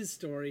derail his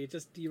story, it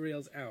just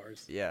derails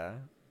ours. Yeah.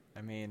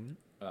 I mean,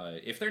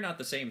 If they're not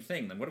the same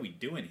thing, then what are we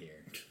doing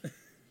here?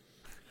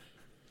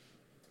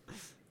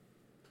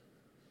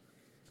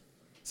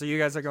 so you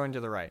guys are going to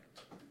the right.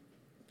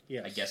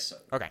 Yes. I guess so.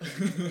 Okay.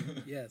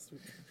 Yes.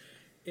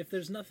 If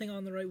there's nothing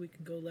on the right, we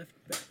can go left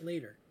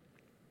later.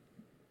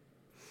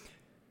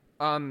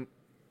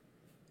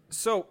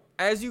 So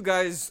as you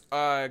guys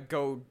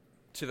go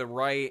to the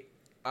right,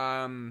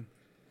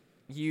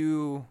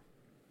 you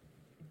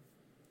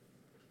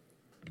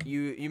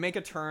make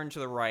a turn to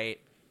the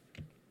right,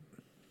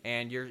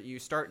 and you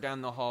start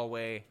down the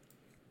hallway,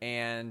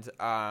 and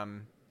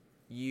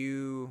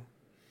you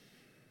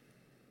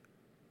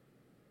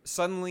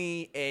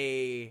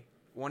suddenly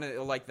one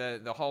of like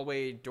the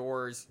hallway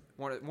doors,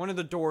 one of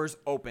the doors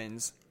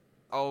opens.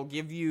 I'll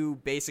give you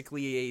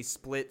basically a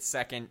split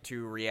second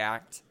to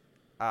react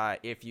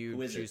if you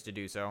Who is choose it? to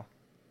do so.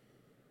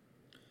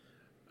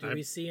 Do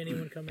we see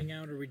anyone coming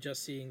out, or are we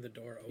just seeing the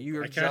door open?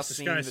 You're I just cast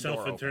seeing the disguise door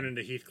self and turn open.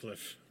 into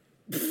Heathcliff.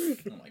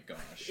 Oh my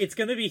gosh. It's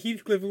gonna be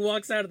Heathcliff who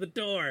walks out of the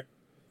door.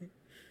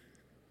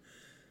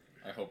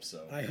 I hope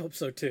so. I hope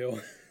so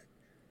too.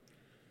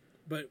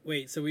 But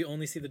wait, so we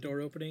only see the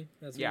door opening?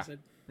 That's what Yeah. you said?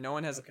 No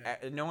one has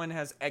Okay. no one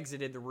has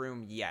exited the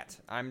room yet.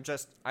 I'm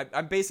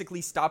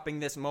basically stopping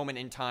this moment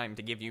in time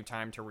to give you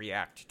time to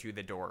react to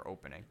the door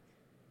opening.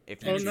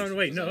 If you Oh, choose. no,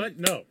 wait,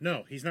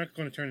 no. He's not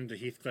going to turn into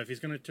Heathcliff. He's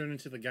going to turn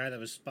into the guy that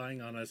was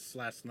spying on us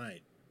last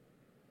night.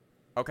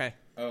 Okay.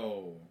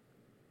 Oh.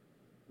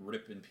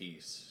 Rip in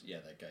peace. Yeah,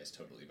 that guy's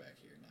totally back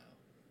here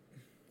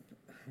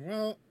now.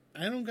 Well,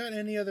 I don't got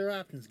any other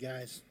options,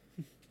 guys.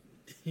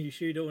 You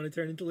sure you don't want to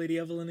turn into Lady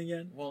Evelyn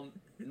again? Well,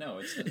 no,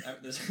 it's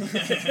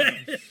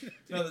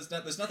no.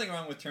 There's nothing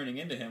wrong with turning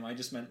into him. I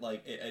just meant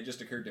like it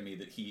just occurred to me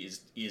that he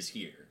is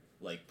here.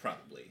 Like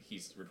probably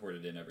he's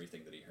reported in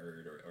everything that he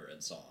heard or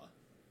and saw.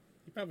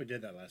 He probably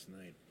did that last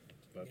night.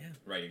 But Yeah.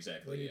 Right,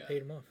 exactly. When you Yeah.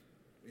 paid him off.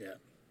 yeah.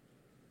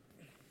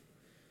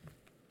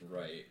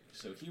 Right.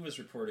 So he was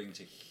reporting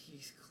to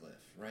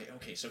Heathcliff. Right.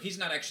 Okay. So he's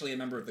not actually a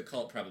member of the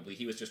cult. Probably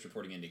he was just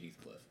reporting into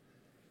Heathcliff.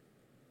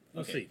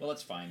 We'll Okay. see. Well,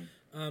 that's fine.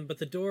 But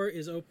the door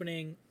is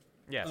opening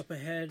Yes. up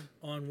ahead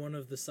on one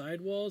of the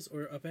side walls,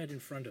 or up ahead in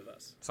front of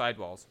us. Side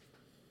walls.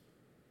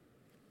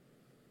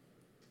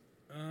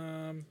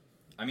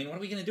 I mean, what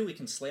are we gonna do? We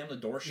can slam the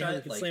door shut. Yeah,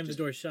 we can slam the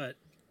door shut.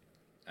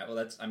 Well,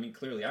 that's. I mean,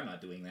 clearly I'm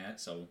not doing that.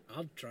 So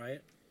I'll try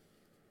it.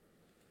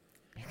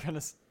 You're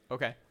gonna.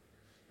 Okay.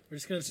 We're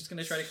just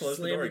gonna try to close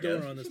the slam door the door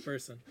again. on this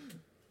person.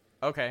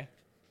 Okay.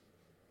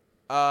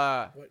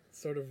 What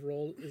sort of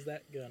roll is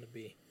that gonna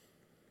be?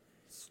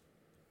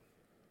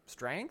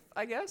 Strength,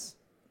 I guess.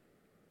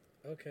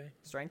 Okay,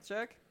 Strength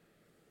check.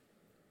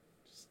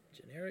 just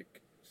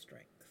generic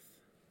strength.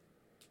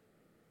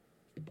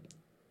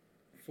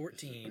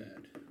 14.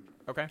 Bad.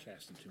 Okay.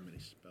 Casting too many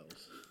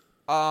spells.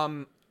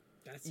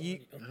 That's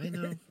You- all I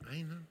know. I'm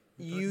talking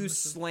You to myself.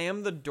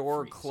 slam the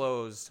door Freeze.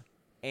 closed,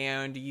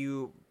 and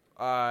you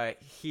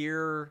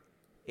hear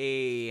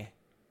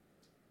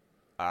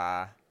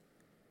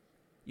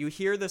you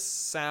hear the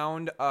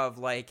sound of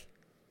like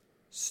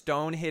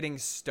stone hitting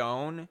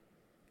stone,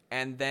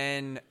 and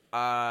then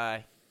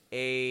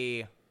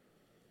it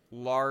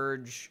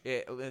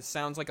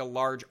sounds like a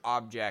large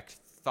object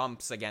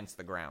thumps against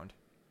the ground.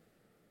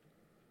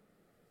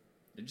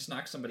 Did you just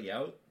knock somebody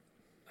out?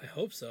 I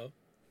hope so.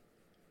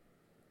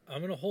 I'm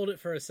gonna hold it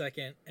for a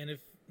second, and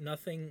if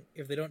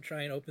they don't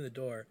try and open the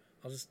door,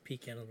 I'll just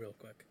peek in real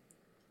quick.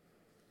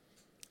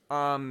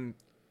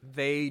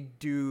 They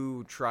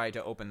do try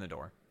to open the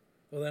door.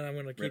 Well, then I'm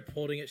gonna keep Rip.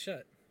 holding it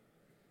shut.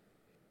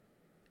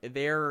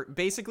 They're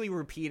basically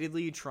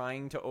repeatedly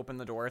trying to open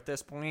the door at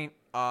this point.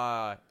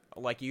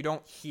 Like you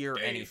don't hear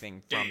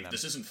anything from them.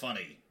 This isn't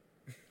funny.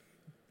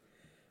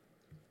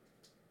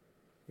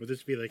 Would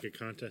this be like a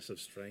contest of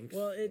strength?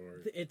 Well,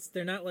 or...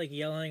 they're not like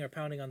yelling or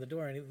pounding on the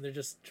door or anything. They're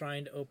just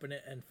trying to open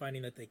it and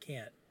finding that they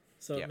can't.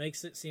 So Yeah. it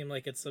makes it seem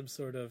like it's some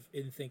sort of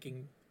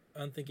unthinking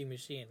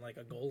machine, like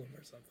a golem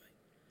or something.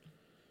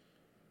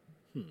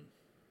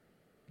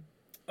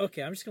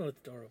 Okay, I'm just gonna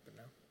let the door open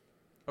now.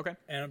 Okay.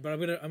 But I'm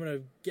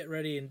gonna get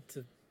ready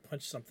to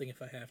punch something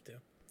if I have to.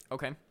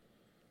 Okay.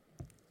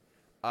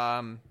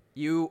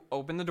 You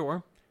open the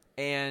door,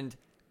 and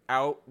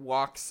out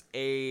walks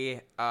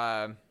a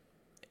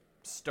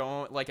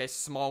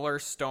smaller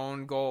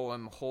stone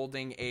golem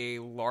holding a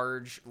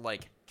large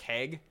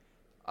keg.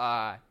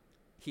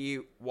 He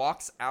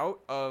walks out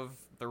of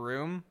the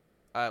room,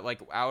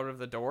 out of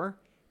the door,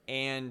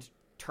 and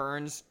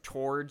turns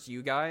towards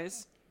you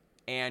guys,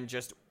 and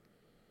just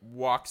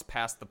walks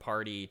past the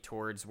party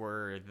towards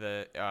where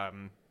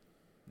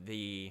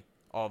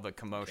all the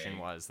commotion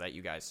Okay. was that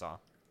you guys saw.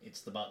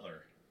 It's the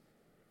butler.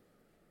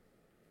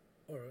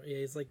 Or yeah,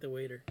 he's like the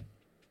waiter,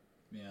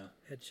 Yeah.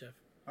 head chef.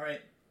 All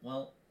right.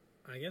 Well,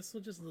 I guess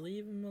we'll just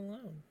leave him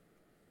alone.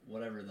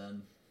 whatever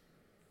then.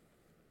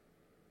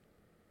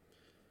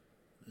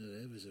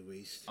 that was a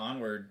waste.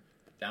 Onward.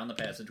 Down the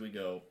passage we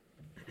go.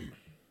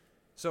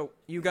 So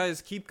you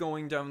guys keep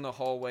going down the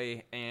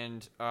hallway,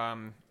 and there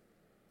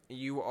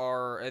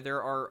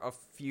are a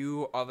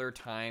few other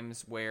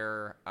times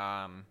where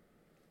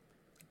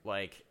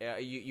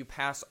you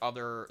pass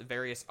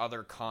various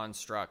other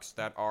constructs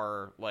that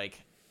are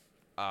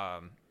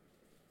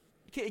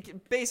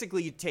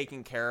basically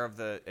taking care of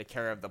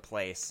the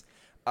place,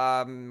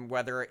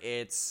 whether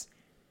it's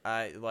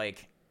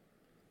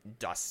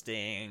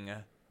dusting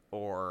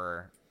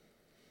or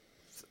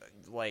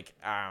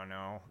I don't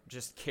know,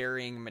 just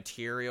carrying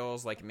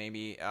materials,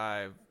 maybe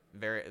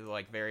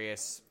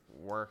various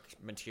work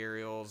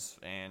materials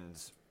and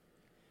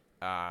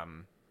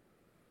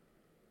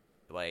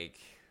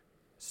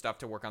stuff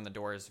to work on the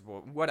doors,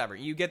 whatever.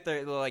 You get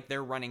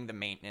they're running the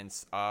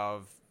maintenance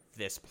of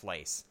this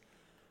place.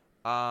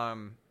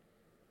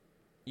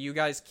 You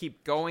guys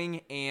keep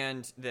going,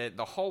 and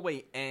the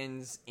hallway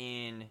ends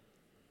in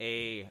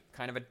a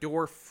kind of a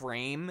door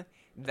frame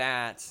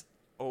that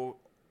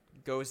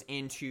goes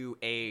into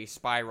a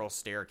spiral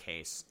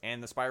staircase,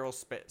 and the spiral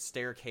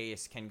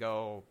staircase can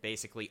go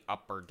basically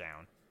up or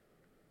down.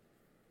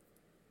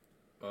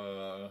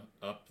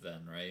 Up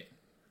then, right?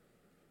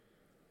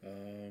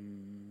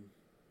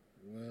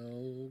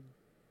 Well,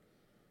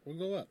 we'll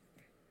go up.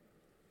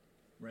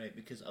 Right,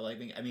 because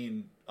I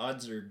mean,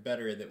 odds are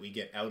better that we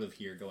get out of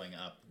here going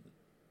up.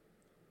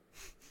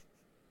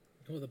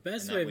 Well, the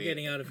best And way that of way-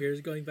 getting out of here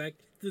is going back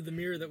to the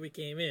mirror that we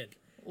came in.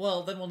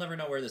 Well, then we'll never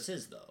know where this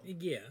is, though.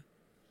 Yeah.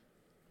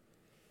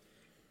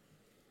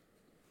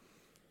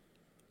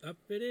 Up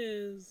it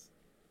is.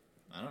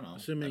 I don't know.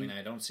 Assuming- I mean,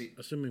 I don't see.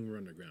 Assuming we're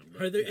underground.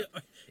 but Are there? yeah.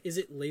 Is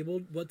it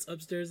labeled what's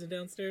upstairs and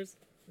downstairs?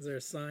 Is there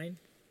a sign?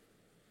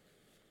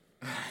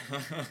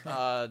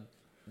 That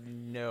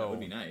No. would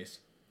be nice.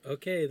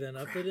 Okay, then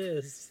up it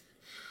is.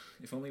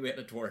 If only we had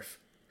a dwarf.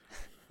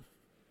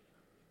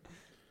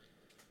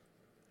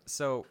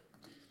 So,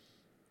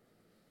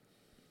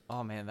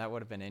 oh man, that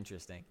would have been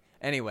interesting.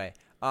 Anyway,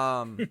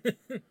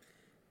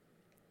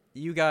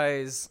 you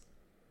guys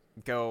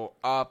go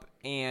up,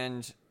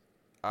 and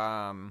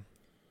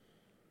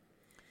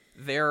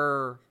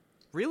there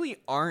really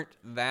aren't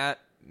that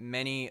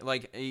many.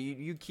 Like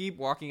you keep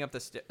walking up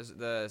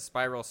the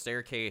spiral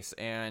staircase,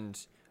 and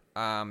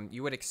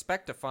you would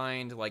expect to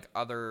find like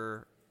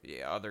other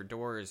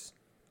doors,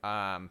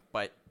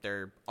 but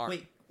there aren't.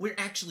 Wait, we're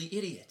actually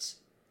idiots.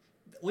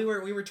 We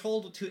were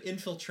told to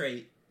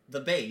infiltrate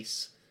the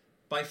base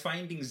by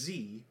finding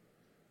Z,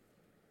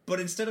 but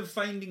instead of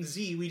finding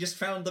Z, we just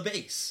found the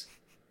base.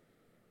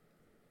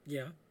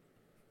 Yeah.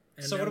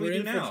 And So now what do we we're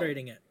do now?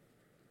 infiltrating it.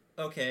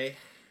 Okay.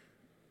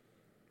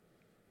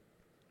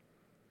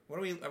 What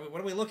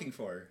are we looking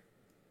for?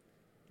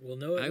 We'll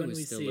know it I when was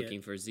we still see looking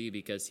it. for Z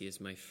because he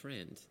is my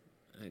friend.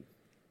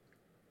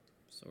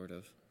 Sort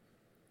of.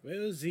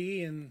 Well,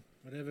 Z and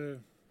whatever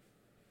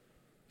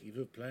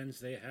evil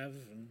plans they have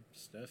and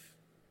stuff.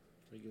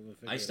 We'll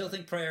figure I it still out.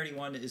 think priority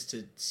one is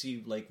to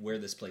see like where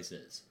this place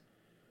is.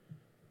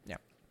 Yeah.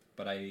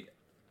 But I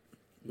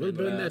We'll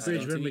burn that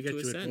bridge when we Continue get to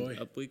to it, ascend.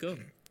 boy. Up we go.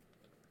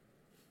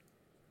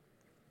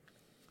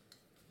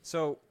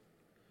 So,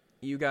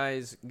 you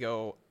guys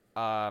go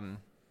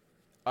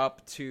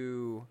up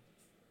to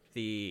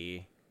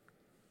the.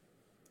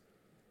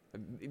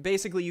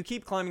 Basically, you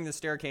keep climbing the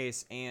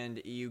staircase, and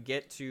you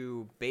get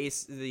to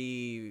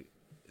the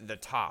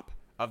top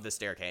of the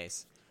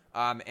staircase.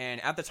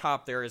 And at the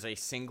top, there is a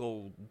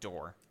single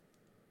door.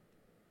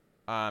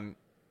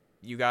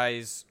 You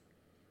guys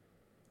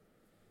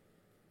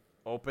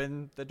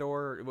open the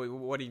door.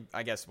 What do you?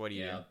 I guess what do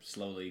you? yeah, do?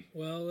 slowly.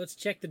 Well, let's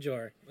check the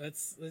door.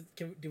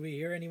 Do we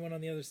hear anyone on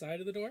the other side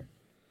of the door?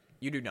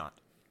 You do not.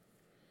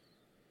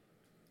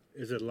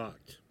 Is it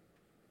locked?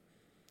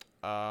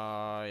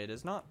 It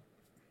is not.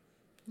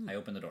 I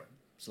open the door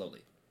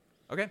slowly.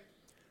 Okay.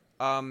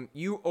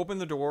 You open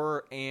the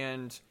door,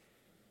 and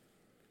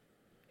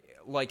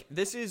like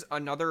this is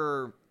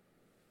another.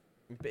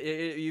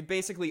 You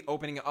basically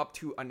opening up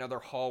to another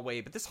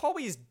hallway, but this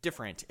hallway is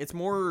different. It's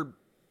more,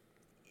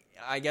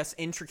 I guess,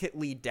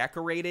 intricately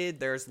decorated.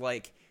 There's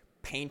like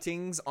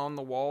paintings on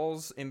the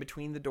walls in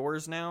between the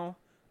doors now,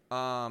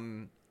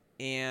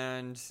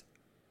 and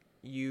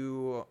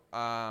you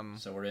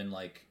So we're in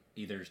like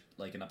either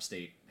like an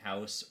upstate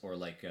house or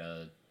like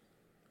a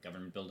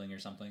government building or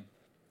something.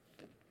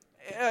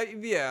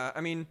 yeah,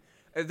 I mean,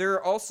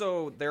 there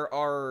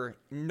are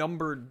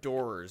numbered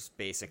doors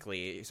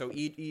basically. So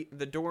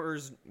the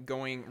doors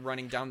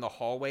running down the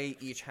hallway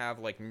each have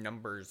like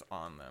numbers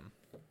on them.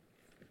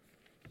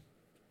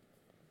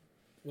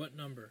 What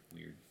number?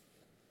 Weird.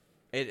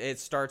 It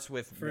starts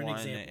with For an 1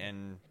 example.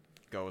 and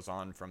goes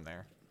on from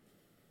there.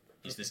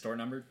 Is this door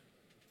numbered?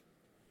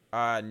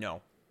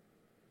 No.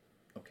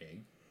 Okay.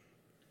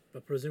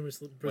 But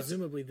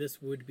presumably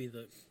this would be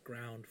the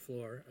ground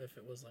floor if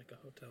it was like a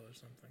hotel or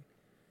something.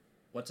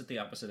 What's at the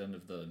opposite end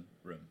of the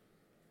room?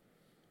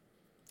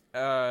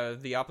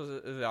 The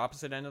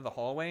opposite end of the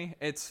hallway.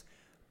 It's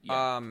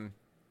Yeah.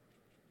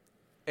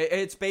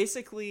 it's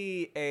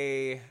basically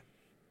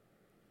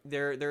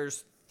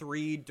there's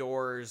 3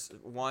 doors,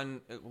 one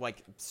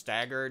like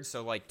staggered,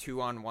 so like 2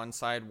 on one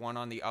side, 1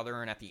 on the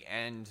other, and at the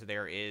end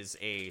there is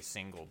a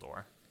single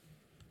door.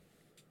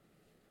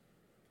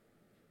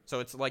 So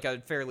it's like a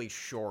fairly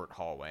short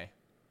hallway.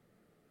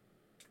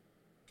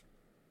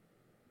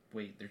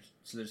 Wait,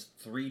 there's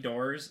 3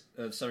 doors.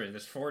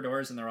 There's 4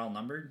 doors and they're all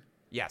numbered.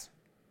 Yes.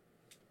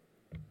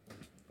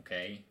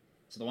 Okay.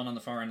 So the one on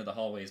the far end of the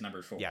hallway is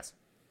numbered 4. Yes.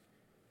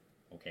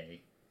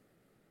 Okay.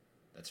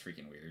 That's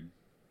freaking weird.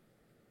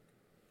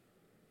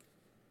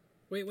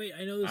 Wait,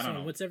 I know this I don't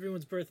one. know. What's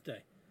everyone's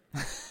birthday?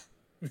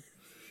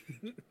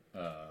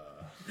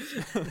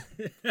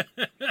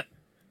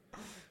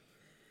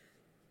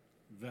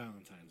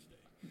 Valentine's Day.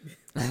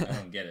 I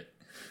don't get it.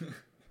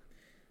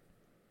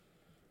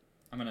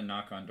 I'm gonna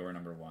knock on door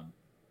number 1.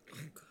 Oh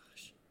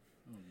gosh.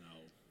 Oh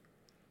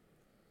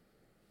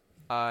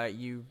no.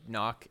 You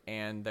knock,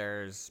 and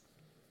there's.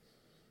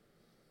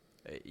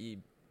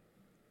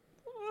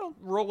 Well,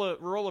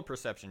 roll a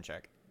perception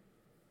check.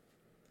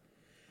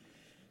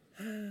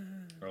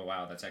 Oh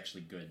wow, that's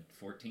actually good.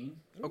 14.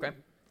 Okay.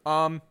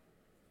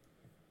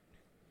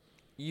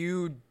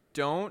 You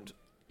don't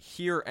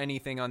hear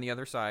anything on the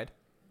other side.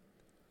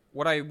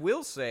 What I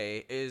will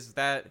say is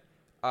that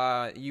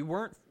you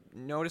weren't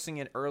noticing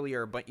it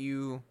earlier, but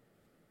you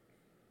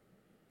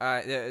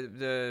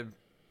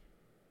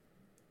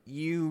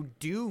you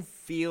do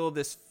feel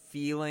this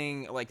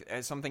feeling like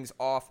something's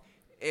off.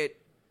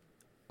 It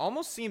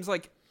almost seems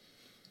like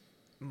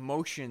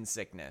motion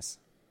sickness.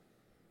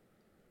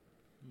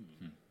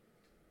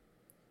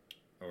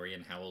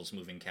 Orion Howell's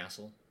moving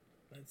castle.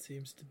 That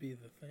seems to be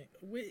the thing.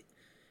 Wait,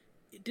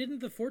 didn't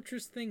the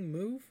fortress thing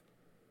move?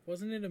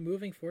 Wasn't it a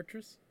moving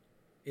fortress?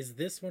 Is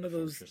this one of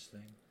those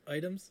Thing.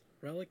 items,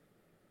 relic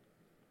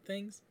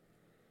things,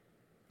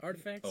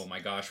 artifacts? Oh my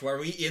gosh, were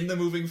we in the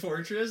moving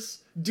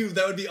fortress? Dude,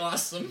 that would be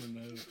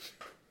awesome.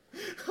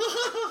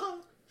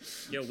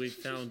 Yeah, we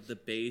found the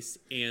base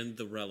and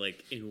the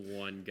relic in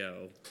one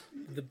go.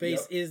 The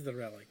base is the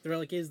relic. The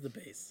relic is the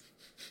base.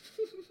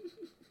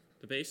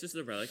 The base is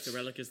the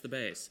relic is the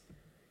base.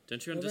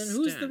 Don't you Well, then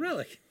understand? who's the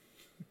relic?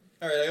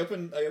 All right, I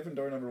open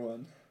door number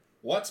 1.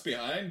 What's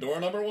behind door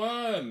number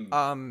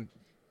 1?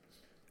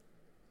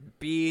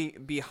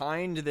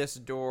 Behind this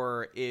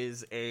door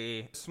is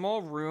a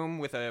small room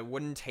with a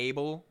wooden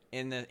table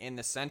in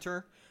the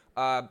center.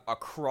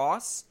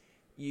 Across,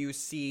 you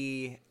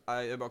see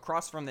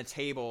across from the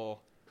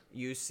table,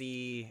 you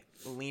see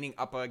leaning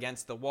up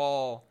against the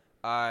wall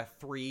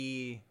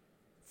 3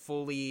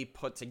 fully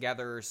put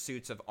together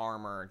suits of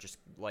armor, just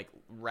like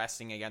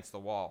resting against the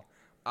wall.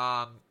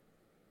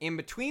 In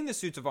between the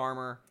suits of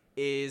armor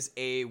is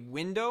a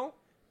window.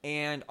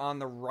 And on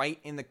the right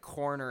in the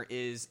corner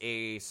is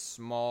a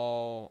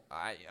small...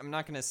 I'm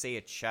not going to say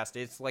a chest.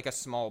 It's like a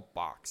small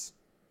box.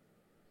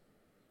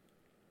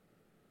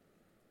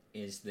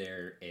 Is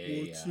there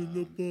a... What's in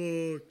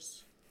the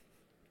box?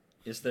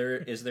 Is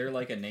there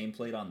like a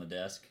nameplate on the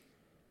desk?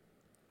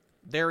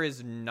 There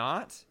is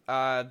not.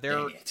 There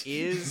Dang it.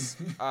 is...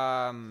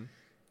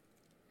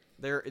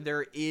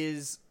 there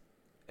is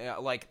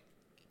like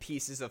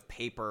pieces of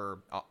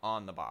paper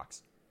on the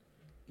box.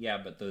 Yeah,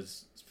 but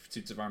those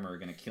suits of armor are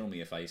going to kill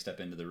me if I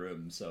step into the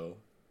room, so...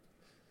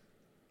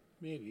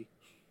 Maybe.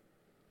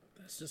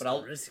 That's just But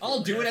a risk I'll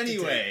you do it have to take.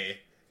 anyway!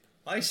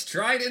 I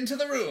stride into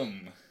the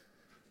room!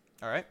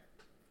 All right.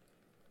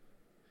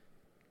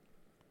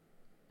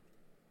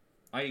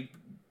 I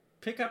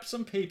pick up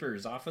some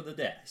papers off of the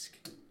desk.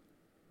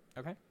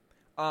 Okay.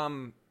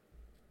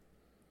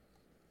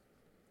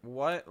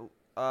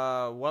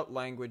 What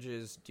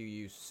languages do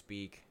you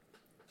speak?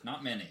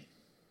 Not many.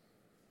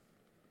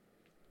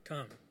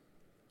 Come.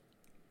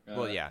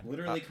 Well, yeah.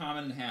 Literally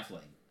common and halfling.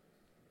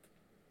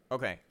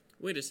 Okay.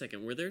 Wait a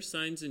second, were there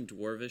signs in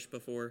Dwarvish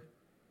before?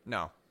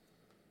 No.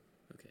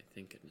 Okay,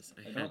 thank goodness.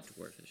 I I had don't-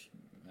 Dwarvish.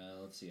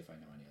 Let's see if I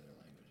know any other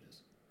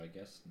languages. I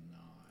guess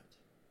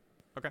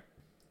not. Okay.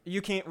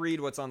 You can't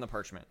read what's on the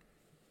parchment.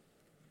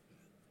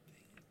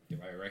 Do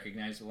I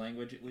recognize the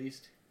language at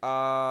least?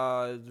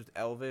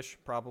 Elvish,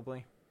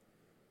 probably.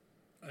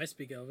 I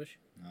speak Elvish.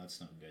 No, that's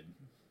not good.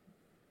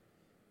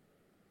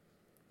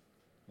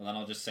 Well, then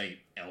I'll just say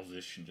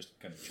Elvish and just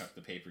kind of chuck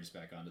the papers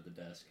back onto the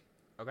desk.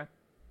 Okay.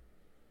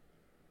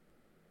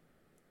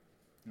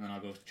 And then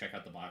I'll go check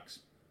out the box.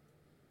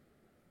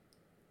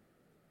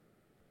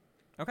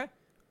 Okay.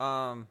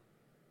 Have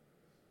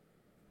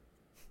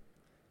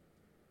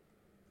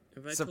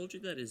I So- told you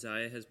that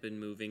Isaiah has been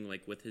moving,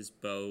 like, with his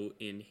bow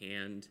in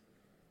hand,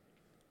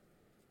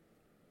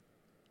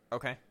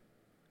 Okay.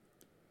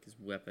 his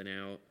weapon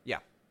out? Yeah.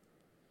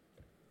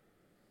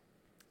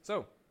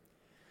 So,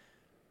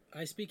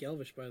 I speak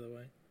Elvish, by the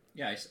way.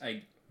 Yeah,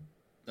 I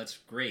that's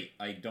great.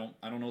 I don't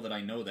know that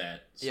I know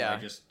that. So Yeah. I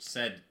just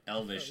said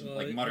Elvish, Well,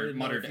 like I muttered didn't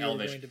know muttered if you were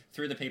Elvish, going to-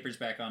 threw the papers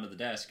back onto the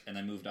desk, and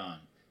then moved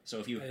on. So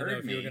if you I didn't know heard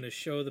if you were me, going to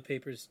show the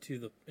papers to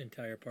the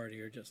entire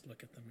party or just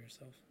look at them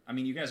yourself. I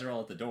mean, you guys are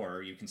all at the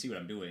door. You can see what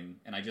I'm doing,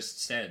 and I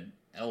just said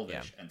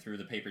Elvish and threw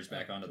the papers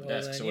back onto the Well,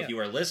 desk. then, So yeah. if you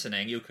were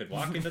listening, you could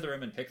walk into the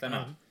room and pick them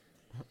up.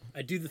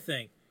 I do the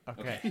thing.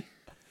 okay.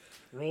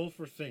 Roll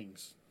for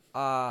things. You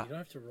don't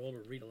have to roll to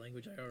read a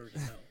language I already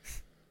know.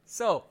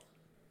 So,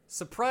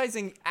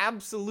 surprising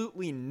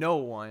absolutely no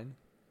one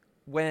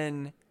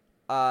when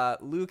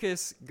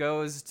Lucas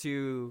goes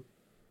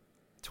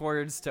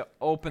towards to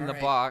open the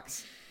Alright.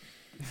 box,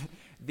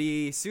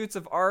 the suits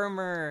of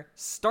armor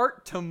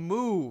start to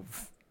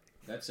move.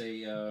 That's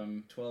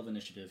a 12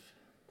 initiative.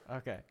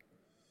 Okay.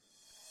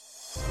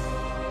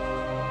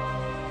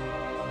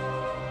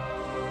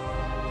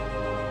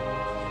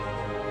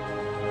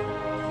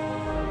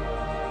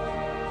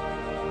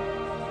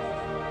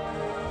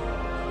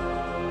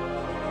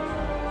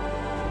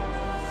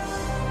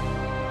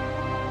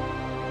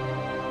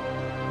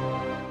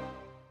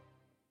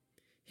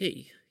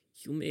 Hey,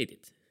 you made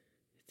it.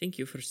 Thank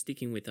you for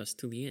sticking with us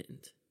to the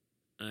end.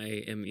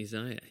 I am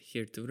Isaiah,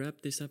 here to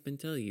wrap this up and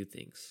tell you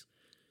things.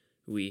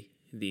 We,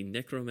 the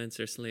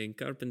necromancer slaying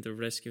carpenter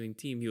rescuing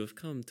team you have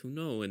come to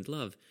know and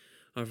love,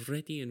 are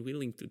ready and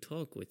willing to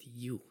talk with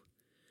you.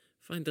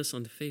 Find us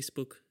on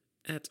Facebook,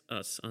 at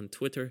us on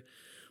Twitter,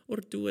 or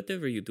do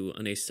whatever you do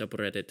on a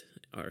subreddit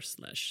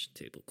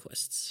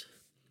r/tablequests.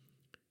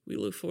 We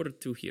look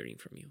forward to hearing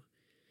from you.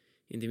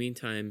 In the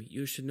meantime,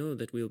 you should know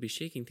that we'll be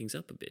shaking things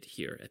up a bit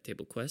here at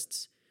Table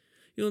Quests.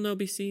 You'll now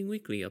be seeing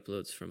weekly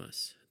uploads from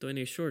us, though in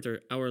a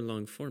shorter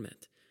hour-long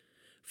format.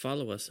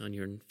 Follow us on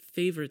your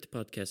favorite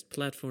podcast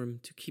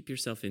platform to keep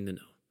yourself in the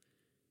know.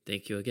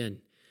 Thank you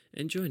again,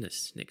 and join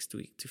us next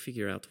week to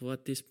figure out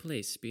what this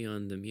place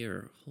beyond the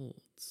mirror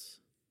holds.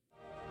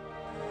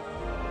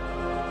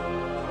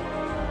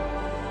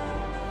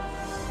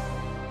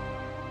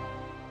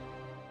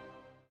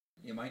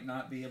 You might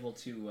not be able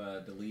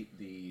to delete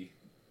the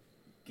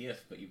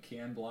GIF, but you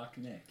can block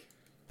Nick.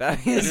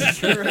 That is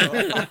true.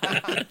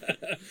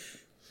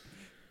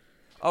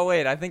 Oh,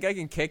 wait, I think I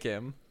can kick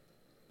him.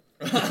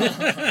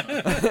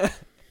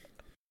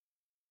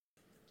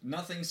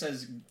 Nothing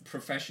says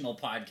professional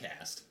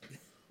podcast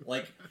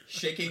like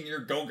shaking your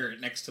Go-Gurt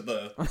next to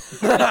the...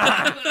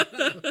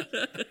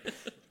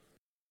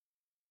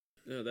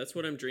 No, that's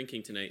what I'm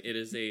drinking tonight.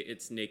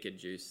 It's naked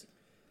juice.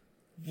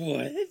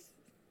 What?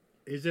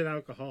 Is it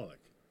alcoholic?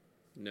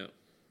 No.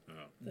 Oh.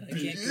 Then I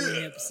can't go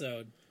the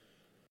episode.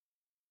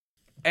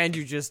 And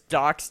you just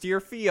doxed your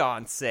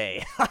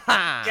fiance.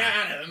 Got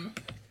him!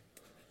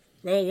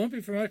 Well, it won't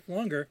be for much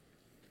longer.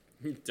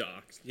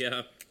 Docs.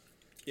 Yeah.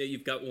 Yeah,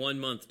 you've got 1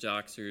 month,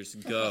 Doxers.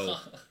 Go.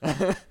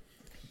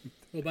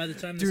 Well, by the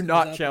time this Do comes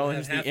not out, challenge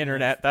we'll have half the a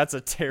internet. That's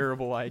a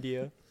terrible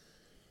idea.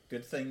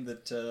 Good thing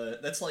that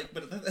that's like,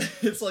 but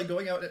it's like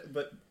going out.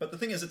 But the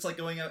thing is, it's like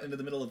going out into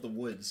the middle of the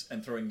woods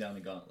and throwing down a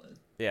gauntlet.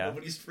 Yeah,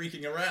 Nobody's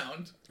freaking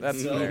around.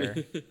 that's So- fair.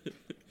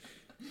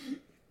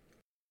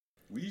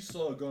 We's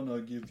gonna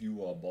give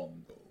you a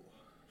bongo.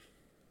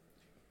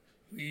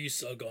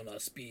 We's gonna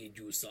speed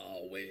you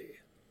away.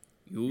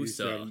 You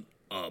saw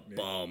a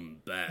bomb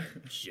back,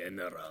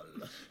 General.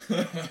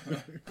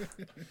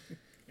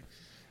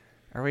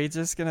 Are we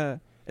just gonna...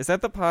 Is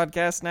that the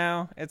podcast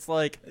now? It's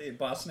like... Hey,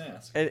 Boss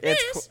Nass.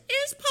 It's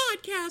is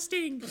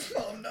podcasting.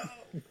 Oh no!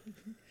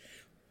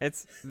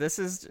 This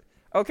is...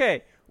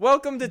 Okay,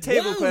 welcome to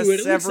Table Whoa, Quests, it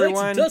looks like some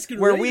everyone, Tusken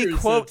where we Raiders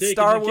quote taking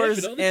Star the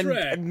Wars cabin on the and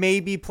track.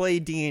 maybe play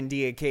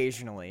D&D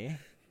occasionally.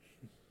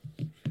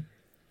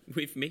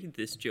 We've made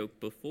this joke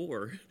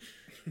before.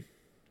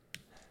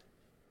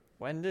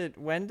 When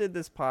did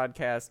this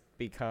podcast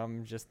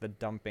become just the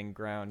dumping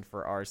ground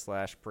for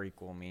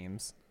r/prequel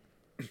memes?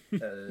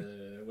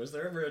 Was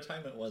there ever a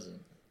time it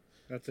wasn't?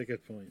 That's a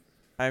good point.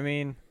 I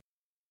mean,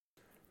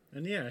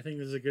 And yeah, I think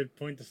this is a good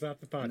point to stop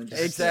the podcast.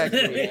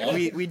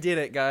 exactly. we did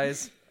it,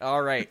 guys.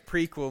 All right,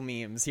 prequel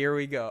memes. Here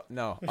we go.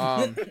 No.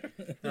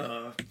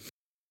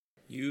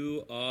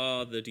 You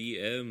are the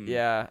DM.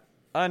 Yeah,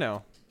 I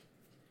know.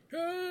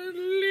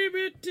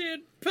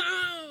 Unlimited power!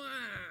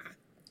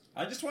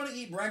 I just want to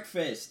eat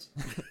breakfast.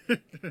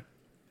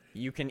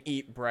 You can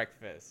eat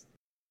breakfast.